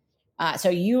back. So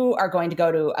you are going to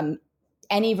go to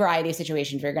any variety of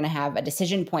situations where you're going to have a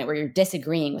decision point where you're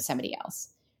disagreeing with somebody else.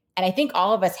 And I think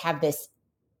all of us have this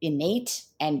innate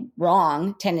and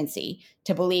wrong tendency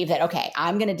to believe that, okay,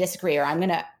 I'm going to disagree, or I'm going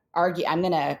to argue, I'm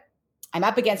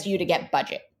up against you to get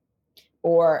budget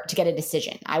or to get a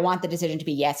decision. I want the decision to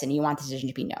be yes, and you want the decision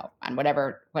to be no on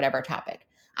whatever topic.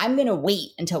 I'm going to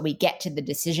wait until we get to the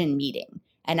decision meeting,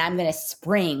 and I'm going to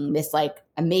spring this like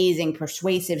amazing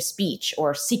persuasive speech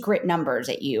or secret numbers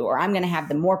at you, or I'm going to have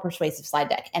the more persuasive slide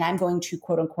deck, and I'm going to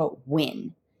quote unquote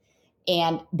win.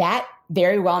 And that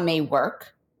very well may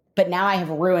work, but now I have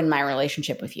ruined my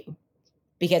relationship with you,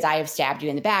 because I have stabbed you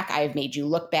in the back. I have made you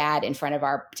look bad in front of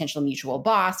our potential mutual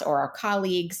boss or our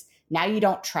colleagues. Now you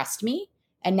don't trust me.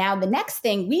 And now the next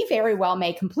thing, we very well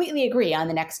may completely agree on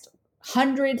the next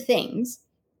 100 things,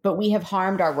 but we have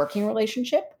harmed our working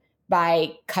relationship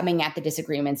by coming at the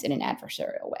disagreements in an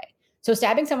adversarial way. So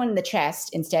stabbing someone in the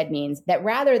chest instead means that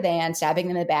rather than stabbing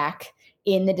them in the back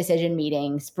in the decision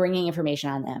meeting, springing information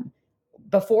on them,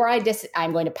 before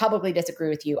I'm going to publicly disagree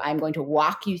with you, I'm going to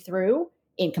walk you through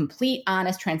in complete,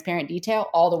 honest, transparent detail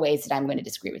all the ways that I'm going to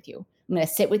disagree with you. I'm going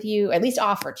to sit with you, at least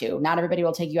offer to. Not everybody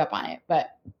will take you up on it,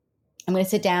 but I'm going to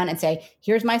sit down and say,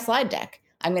 here's my slide deck.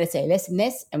 I'm going to say this and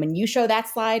this. And when you show that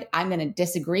slide, I'm going to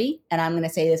disagree and I'm going to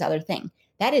say this other thing.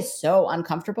 That is so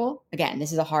uncomfortable. Again,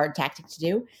 this is a hard tactic to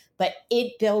do, but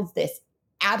it builds this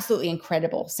absolutely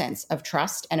incredible sense of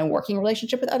trust and a working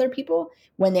relationship with other people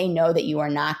when they know that you are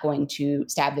not going to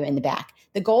stab them in the back.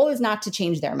 The goal is not to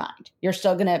change their mind. You're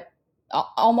still going to,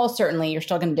 almost certainly, you're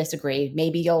still going to disagree.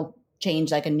 Maybe you'll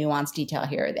change like a nuanced detail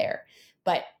here or there.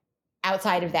 But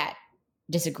outside of that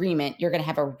disagreement, you're going to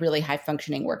have a really high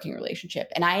functioning working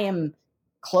relationship. And I am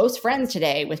close friends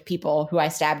today with people who I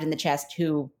stabbed in the chest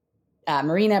who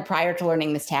Marina, prior to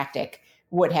learning this tactic,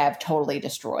 would have totally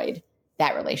destroyed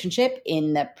that relationship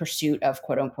in the pursuit of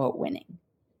quote unquote winning.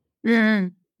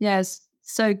 Yes.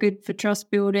 So good for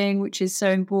trust building, which is so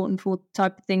important for the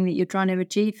type of thing that you're trying to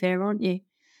achieve here, aren't you?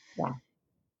 Yeah.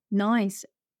 Nice.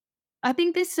 I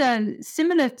think this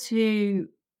similar to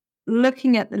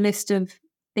looking at the list of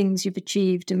things you've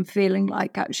achieved and feeling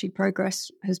like actually progress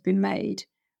has been made.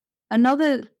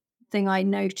 Another thing I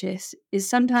notice is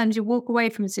sometimes you walk away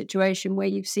from a situation where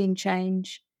you've seen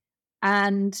change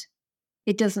and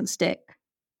it doesn't stick.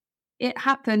 It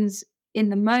happens in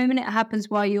the moment. It happens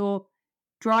while you're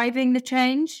driving the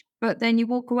change, but then you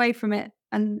walk away from it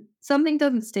and something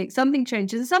doesn't stick, something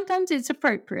changes. And sometimes it's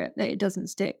appropriate that it doesn't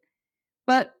stick.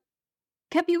 But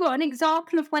have you got an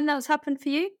example of when that's happened for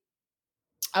you?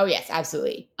 Oh, yes,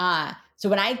 absolutely. So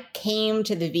when I came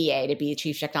to the VA to be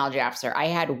chief technology officer, I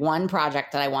had one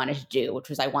project that I wanted to do, which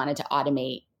was I wanted to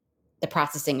automate the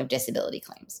processing of disability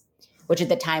claims, which at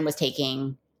the time was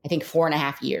taking, I think,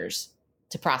 4.5 years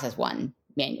to process one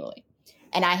manually.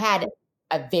 And I had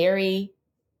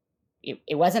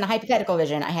it wasn't a hypothetical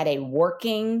vision. I had a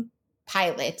working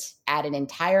pilot at an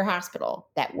entire hospital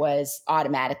that was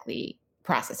automatically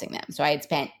processing them. So I had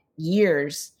spent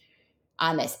years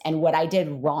on this. And what I did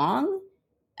wrong,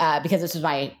 because this was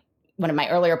one of my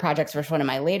earlier projects versus one of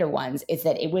my later ones, is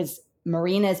that it was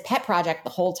Marina's pet project the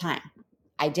whole time.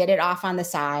 I did it off on the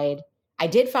side. I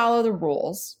did follow the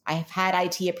rules. I have had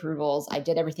IT approvals. I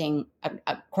did everything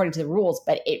according to the rules,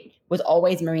 but it was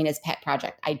always Marina's pet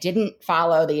project. I didn't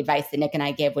follow the advice that Nick and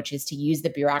I give, which is to use the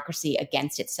bureaucracy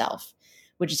against itself,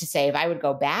 which is to say, if I would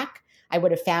go back, I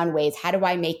would have found ways, how do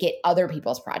I make it other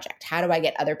people's project? How do I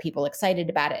get other people excited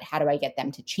about it? How do I get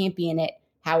them to champion it?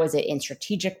 How is it in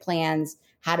strategic plans?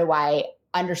 How do I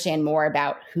understand more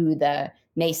about who the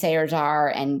naysayers are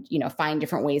and, find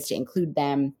different ways to include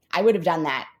them? I would have done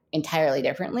that entirely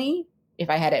differently if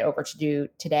I had it over to do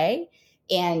today.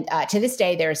 And to this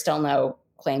day, there is still no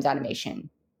claims automation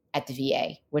at the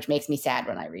VA, which makes me sad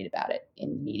when I read about it in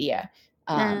the media.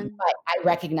 But I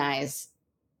recognize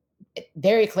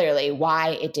very clearly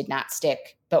why it did not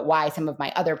stick, but why some of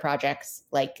my other projects,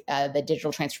 like the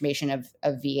digital transformation of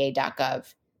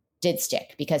va.gov, did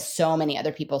stick, because so many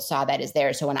other people saw that as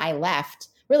there. So when I left,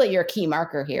 really your key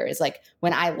marker here is like,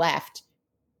 when I left,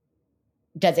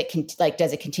 does it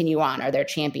continue on? Are there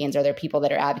champions? Are there people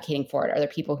that are advocating for it? Are there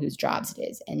people whose jobs it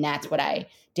is? And that's what I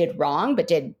did wrong, but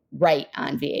did right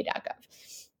on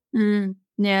va.gov.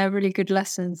 Yeah, really good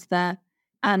lessons there.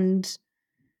 And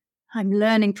I'm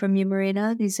learning from you,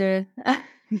 Marina. These are and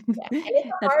it's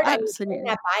hard. Absolutely.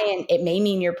 That buy-in, it may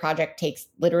mean your project takes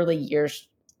literally years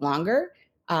longer,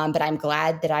 but I'm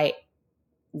glad that I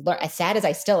learned, as sad as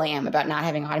I still am about not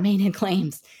having automated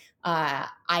claims, I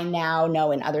now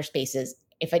know in other spaces,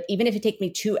 even if it takes me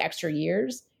 2 extra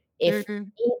years, if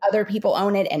other people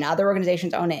own it and other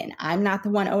organizations own it and I'm not the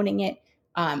one owning it,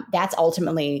 that's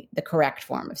ultimately the correct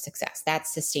form of success.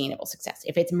 That's sustainable success.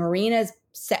 If it's Marina's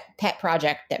pet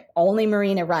project that only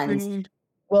Marina runs,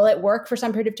 will it work for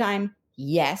some period of time?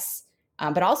 Yes.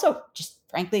 But also, just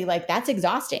frankly, like, that's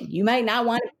exhausting. You might not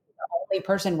want to be the only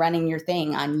person running your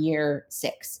thing on year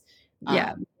 6.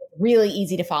 Really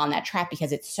easy to fall in that trap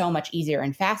because it's so much easier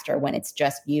and faster when it's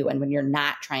just you and when you're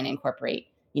not trying to incorporate,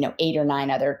 8 or 9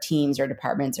 other teams or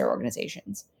departments or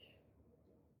organizations.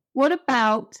 What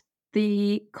about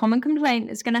the common complaint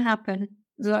that's going to happen?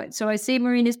 So I see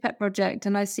Marina's pet project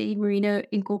and I see Marina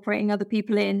incorporating other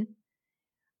people in.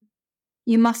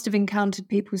 You must have encountered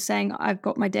people saying, I've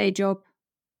got my day job,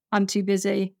 I'm too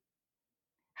busy.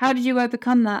 How did you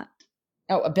overcome that?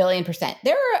 Oh, 1,000,000,000%.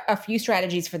 There are a few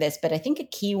strategies for this, but I think a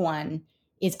key one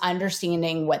is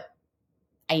understanding what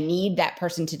I need that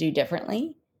person to do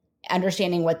differently,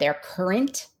 understanding what their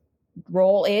current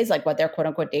role is, like what their quote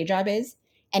unquote day job is,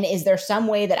 And is there some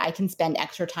way that I can spend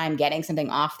extra time getting something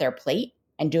off their plate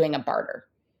and doing a barter?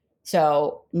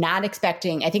 So not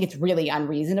expecting, I think it's really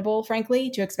unreasonable, frankly,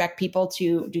 to expect people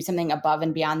to do something above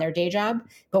and beyond their day job.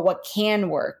 But what can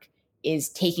work is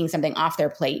taking something off their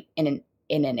plate in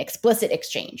an explicit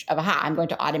exchange of, aha, I'm going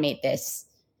to automate this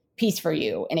piece for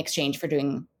you in exchange for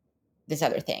doing this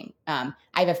other thing. I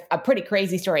have a pretty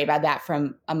crazy story about that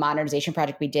from a modernization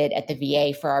project we did at the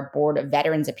VA for our Board of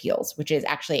Veterans Appeals, which is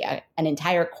actually an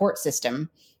entire court system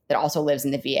that also lives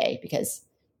in the VA, because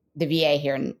the VA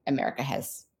here in America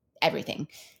has everything.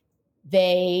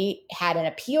 They had an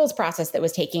appeals process that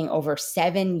was taking over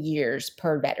 7 years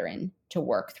per veteran to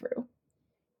work through.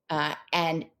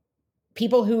 And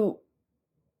people who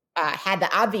had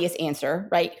the obvious answer,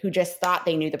 right, who just thought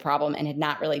they knew the problem and had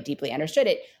not really deeply understood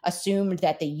it, assumed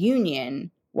that the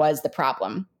union was the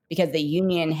problem, because the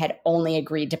union had only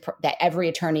agreed to that every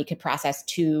attorney could process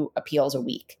 2 appeals a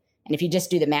week. And if you just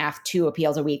do the math, 2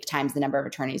 appeals a week times the number of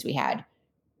attorneys we had,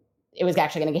 it was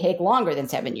actually going to take longer than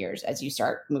 7 years as you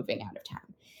start moving out of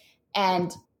town.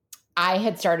 And I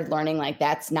had started learning, like,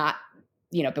 that's not,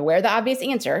 beware the obvious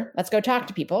answer. Let's go talk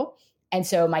to people. And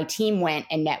so my team went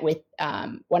and met with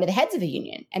one of the heads of the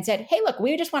union and said, hey, look,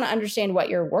 we just want to understand what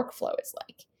your workflow is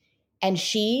like. And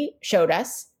she showed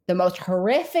us the most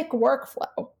horrific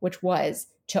workflow, which was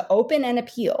to open an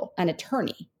appeal, an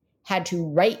attorney had to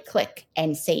right click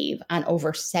and save on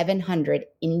over 700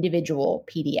 individual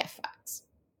PDF files,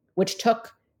 which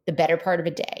took the better part of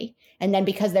a day. And then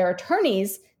because they're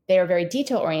attorneys, they are very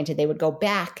detail oriented. They would go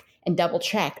back and double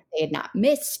check they had not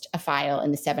missed a file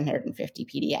in the 750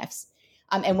 PDFs.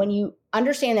 And when you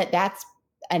understand that that's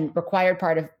a required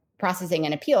part of processing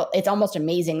an appeal, it's almost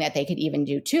amazing that they could even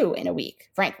do 2 in a week.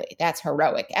 Frankly, that's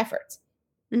heroic efforts.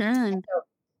 So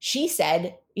she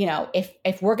said,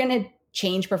 if we're going to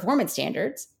change performance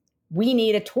standards, we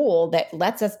need a tool that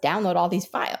lets us download all these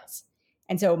files.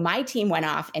 And so my team went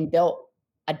off and built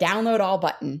a download all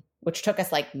button, which took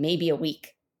us like maybe a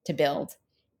week to build,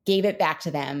 gave it back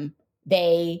to them.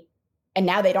 And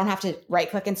now they don't have to right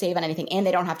click and save on anything, and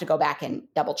they don't have to go back and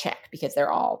double check because they're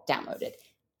all downloaded.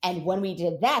 And when we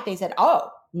did that, they said,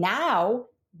 oh, now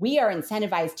we are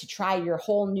incentivized to try your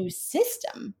whole new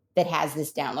system that has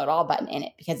this download all button in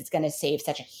it, because it's going to save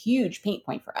such a huge pain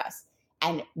point for us.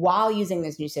 And while using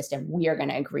this new system, we are going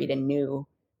to agree to new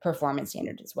performance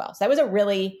standards as well. So that was a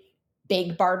really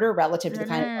big barter relative to the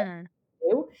kind of work we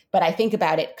do. But I think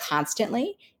about it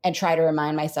constantly and try to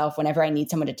remind myself whenever I need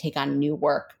someone to take on new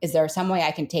work, is there some way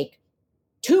I can take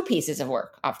 2 pieces of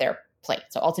work off their plate?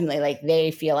 So ultimately, like,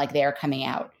 they feel like they're coming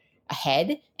out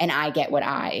ahead and I get what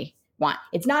I want.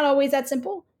 It's not always that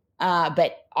simple,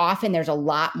 but often there's a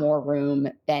lot more room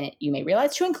than you may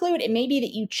realize to include. It may be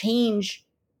that you change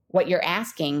what you're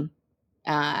asking,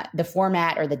 the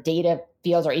format or the data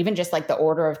fields, or even just like the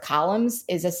order of columns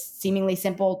is a seemingly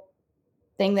simple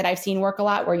thing that I've seen work a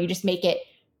lot, where you just make it,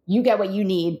 you get what you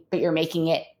need, but you're making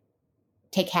it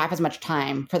take half as much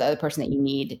time for the other person that you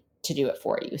need to do it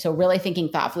for you. So really thinking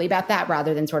thoughtfully about that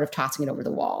rather than sort of tossing it over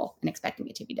the wall and expecting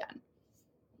it to be done.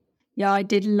 Yeah, I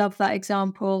did love that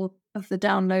example of the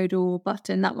download all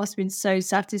button. That must have been so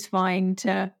satisfying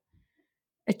to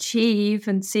achieve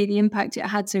and see the impact it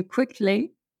had so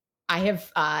quickly. I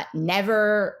have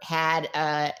never had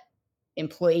a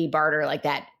employee barter like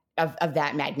that of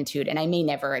that magnitude, and I may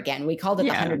never again. We called it the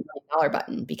 $100 million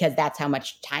button because that's how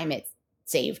much time it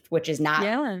saved, which is not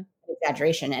an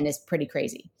exaggeration and is pretty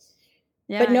crazy.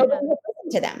 But nobody would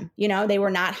listen to them. They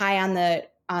were not high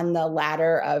on the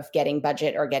ladder of getting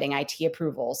budget or getting IT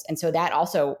approvals, and so that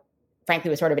also, frankly,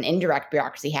 was sort of an indirect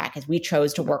bureaucracy hack, as we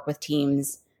chose to work with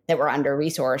teams that were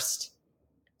under-resourced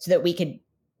so that we could.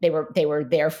 They were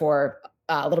therefore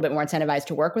a little bit more incentivized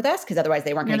to work with us, because otherwise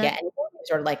they weren't going to get anything.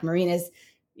 Sort of like Marina's,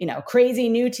 crazy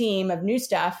new team of new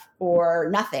stuff for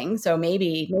nothing. So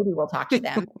maybe we'll talk to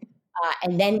them,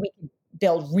 and then we can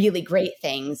build really great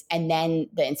things. And then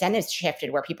the incentives shifted,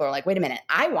 where people are like, wait a minute,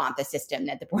 I want the system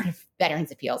that the Board of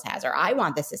Veterans Appeals has, or I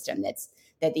want the system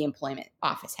that the Employment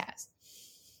Office has.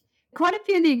 Quite a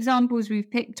few of the examples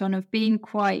we've picked on have been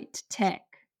quite tech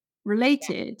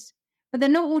related. But they're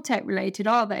not all tech related,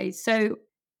 are they? So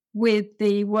with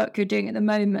the work you're doing at the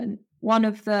moment, one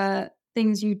of the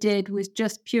things you did was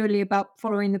just purely about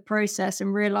following the process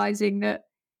and realizing that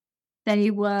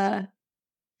they were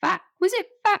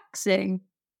faxing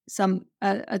some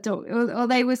adult, or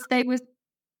they was.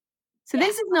 So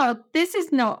this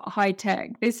is not high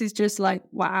tech. This is just like,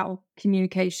 wow,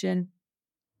 communication.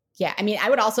 Yeah. I mean, I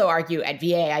would also argue at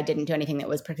VA, I didn't do anything that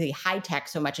was particularly high tech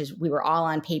so much as we were all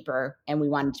on paper and we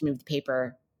wanted to move the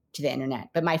paper to the internet.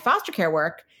 But my foster care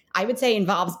work, I would say,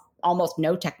 involves almost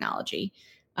no technology.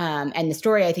 And the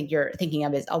story I think you're thinking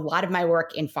of is a lot of my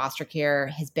work in foster care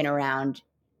has been around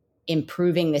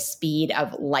improving the speed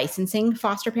of licensing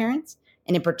foster parents,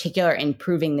 and in particular,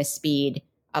 improving the speed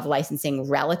of licensing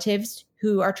relatives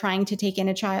who are trying to take in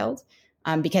a child,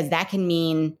 because that can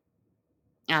mean,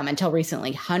 until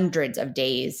recently, hundreds of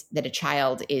days that a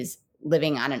child is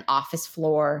living on an office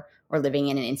floor or living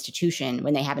in an institution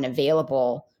when they have an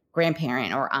available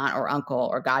grandparent or aunt or uncle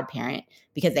or godparent,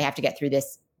 because they have to get through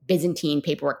this Byzantine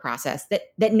paperwork process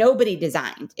that nobody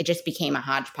designed. It just became a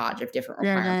hodgepodge of different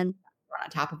requirements on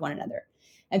top of one another.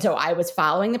 And so I was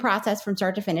following the process from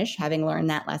start to finish, having learned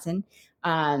that lesson,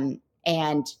 and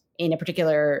in a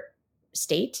particular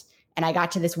state. And I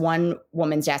got to this one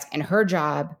woman's desk, and her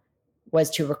job was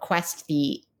to request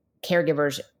the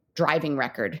caregiver's driving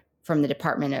record from the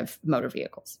Department of Motor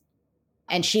Vehicles.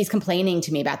 And she's complaining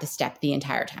to me about the step the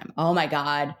entire time. Oh my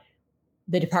God,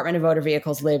 the Department of Motor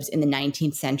Vehicles lives in the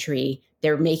 19th century.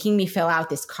 They're making me fill out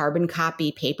this carbon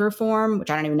copy paper form, which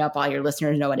I don't even know if all your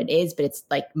listeners know what it is, but it's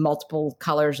like multiple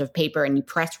colors of paper, and you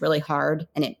press really hard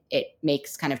and it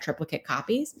makes kind of triplicate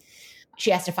copies.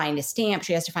 She has to find a stamp.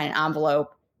 She has to find an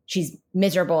envelope. She's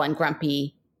miserable and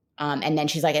grumpy. And then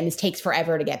she's like, and this takes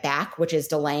forever to get back, which is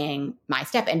delaying my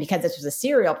step. And because this was a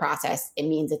serial process, it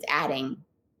means it's adding,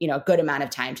 a good amount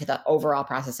of time to the overall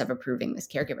process of approving this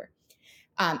caregiver.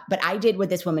 But I did what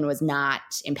this woman was not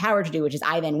empowered to do, which is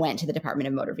I then went to the Department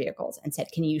of Motor Vehicles and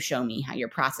said, can you show me how you're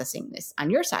processing this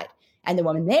on your side? And the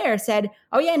woman there said,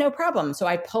 oh yeah, no problem. So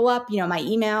I pull up, my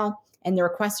email, and the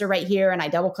requests are right here, and I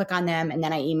double click on them, and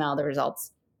then I email the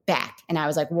results back. And I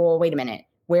was like, well, wait a minute.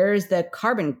 Where's the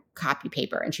carbon copy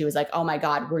paper? And she was like, oh my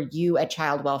God, were you at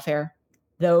child welfare?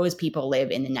 Those people live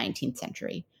in the 19th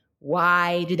century.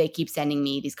 Why do they keep sending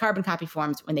me these carbon copy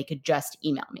forms when they could just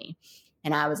email me?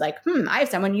 And I was like, I have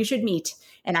someone you should meet.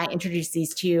 And I introduced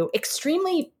these two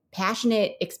extremely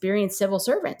passionate, experienced civil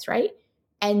servants, right?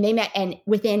 And they met, and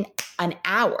within an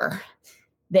hour,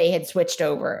 they had switched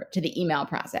over to the email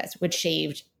process, which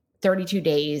shaved 32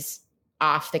 days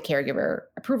off the caregiver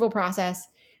approval process.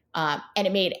 And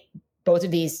it made both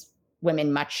of these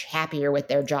women much happier with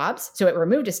their jobs. So it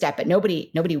removed a step, but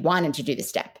nobody wanted to do the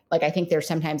step. Like, I think there's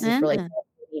sometimes this really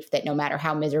belief that no matter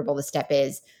how miserable the step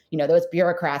is, those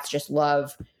bureaucrats just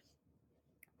love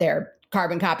their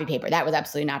carbon copy paper. That was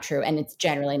absolutely not true. And it's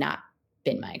generally not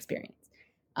been my experience.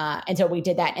 And so we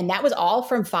did that. And that was all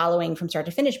from following from start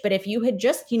to finish. But if you had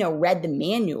just, read the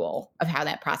manual of how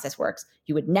that process works,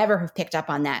 you would never have picked up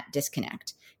on that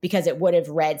disconnect, because it would have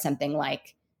read something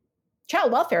like,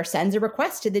 child welfare sends a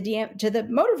request to the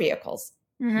motor vehicles.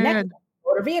 Mm-hmm. Next,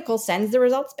 motor vehicle sends the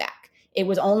results back. It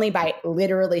was only by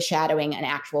literally shadowing an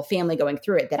actual family going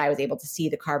through it that I was able to see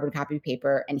the carbon copy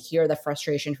paper and hear the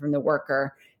frustration from the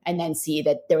worker, and then see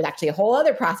that there was actually a whole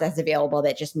other process available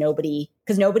that just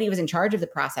because nobody was in charge of the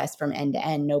process from end to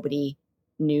end, nobody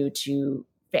knew to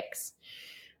fix.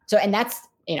 So, and that's,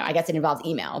 I guess it involves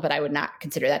email, but I would not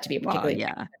consider that to be a particularly.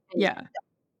 Yeah.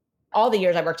 All the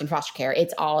years I've worked in foster care,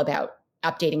 it's all about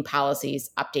updating policies,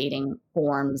 updating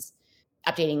forms,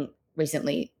 updating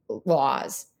recently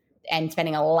laws, and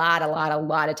spending a lot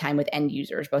of time with end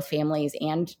users, both families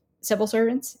and civil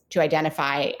servants, to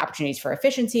identify opportunities for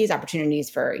efficiencies,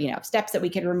 opportunities for, steps that we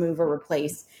could remove or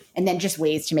replace, and then just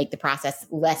ways to make the process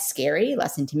less scary,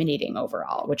 less intimidating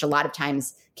overall, which a lot of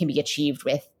times can be achieved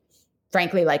with,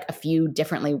 frankly, like a few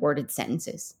differently worded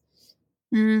sentences.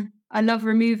 I love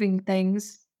removing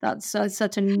things. That's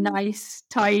such a nice,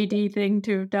 tidy thing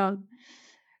to have done.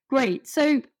 Great.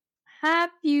 So have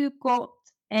you got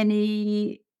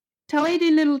any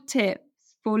tidy little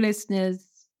tips for listeners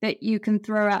that you can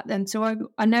throw at them? So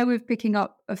I know we're picking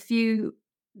up a few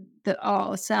that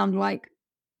sound like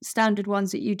standard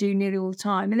ones that you do nearly all the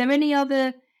time. Are there any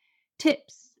other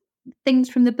tips, things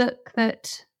from the book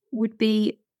that would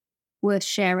be worth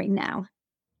sharing now?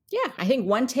 Yeah, I think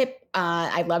one tip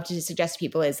I'd love to suggest to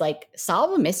people is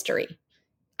solve a mystery.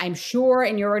 I'm sure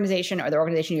in your organization or the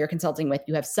organization you're consulting with,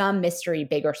 you have some mystery,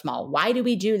 big or small. Why do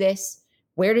we do this?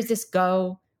 Where does this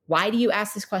go? Why do you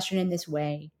ask this question in this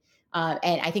way?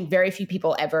 And I think very few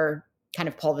people ever kind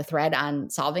of pull the thread on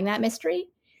solving that mystery.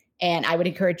 And I would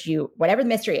encourage you, whatever the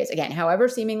mystery is, again, however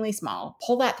seemingly small,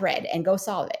 pull that thread and go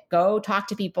solve it. Go talk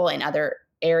to people in other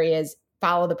areas,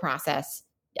 follow the process,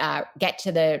 get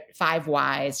to the 5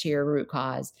 whys to your root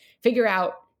cause, figure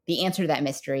out the answer to that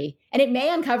mystery. And it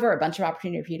may uncover a bunch of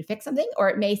opportunity for you to fix something, or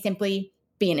it may simply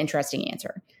be an interesting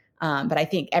answer. But I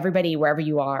think everybody, wherever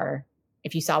you are,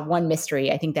 if you solve one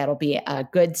mystery, I think that'll be a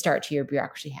good start to your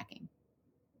bureaucracy hacking.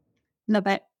 Love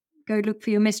it. Go look for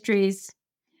your mysteries.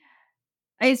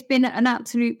 It's been an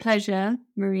absolute pleasure,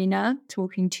 Marina,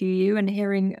 talking to you and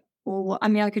hearing or I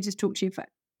mean, I could just talk to you for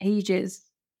ages.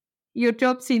 Your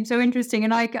job seems so interesting,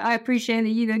 and I appreciate that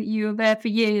you're there for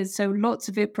years, so lots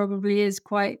of it probably is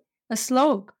quite a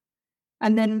slog,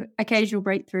 and then occasional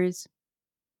breakthroughs.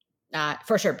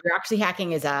 For sure, bureaucracy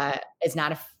hacking is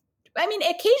not a. I mean,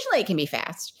 occasionally it can be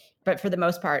fast, but for the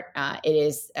most part, it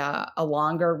is a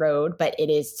longer road. But it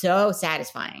is so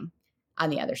satisfying on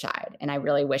the other side, and I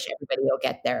really wish everybody will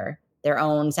get their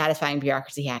own satisfying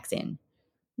bureaucracy hacks in.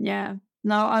 Yeah,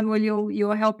 no, well,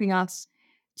 you're helping us.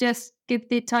 Just give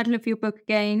the title of your book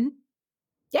again.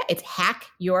 Yeah, it's Hack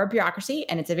Your Bureaucracy,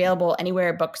 and it's available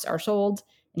anywhere books are sold.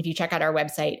 And if you check out our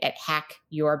website at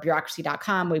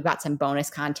hackyourbureaucracy.com, we've got some bonus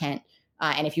content.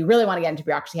 And if you really want to get into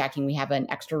bureaucracy hacking, we have an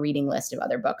extra reading list of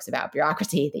other books about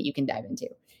bureaucracy that you can dive into.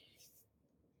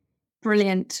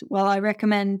 Brilliant. Well, I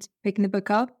recommend picking the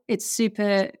book up. It's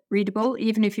super readable,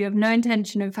 even if you have no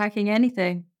intention of hacking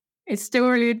anything. It's still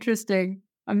really interesting.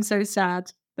 I'm so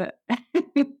sad, but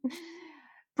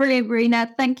brilliant,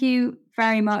 Marina. Thank you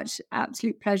very much.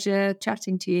 Absolute pleasure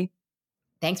chatting to you.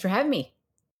 Thanks for having me.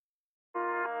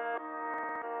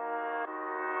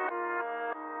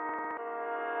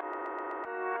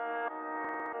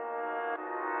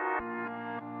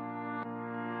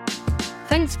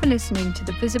 Thanks for listening to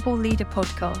the Visible Leader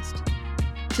podcast.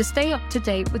 To stay up to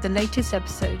date with the latest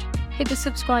episode, hit the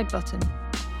subscribe button.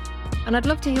 And I'd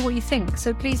love to hear what you think,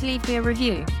 so please leave me a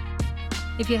review.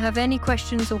 If you have any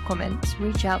questions or comments,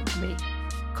 reach out to me.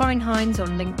 Corinne Hines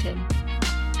on LinkedIn.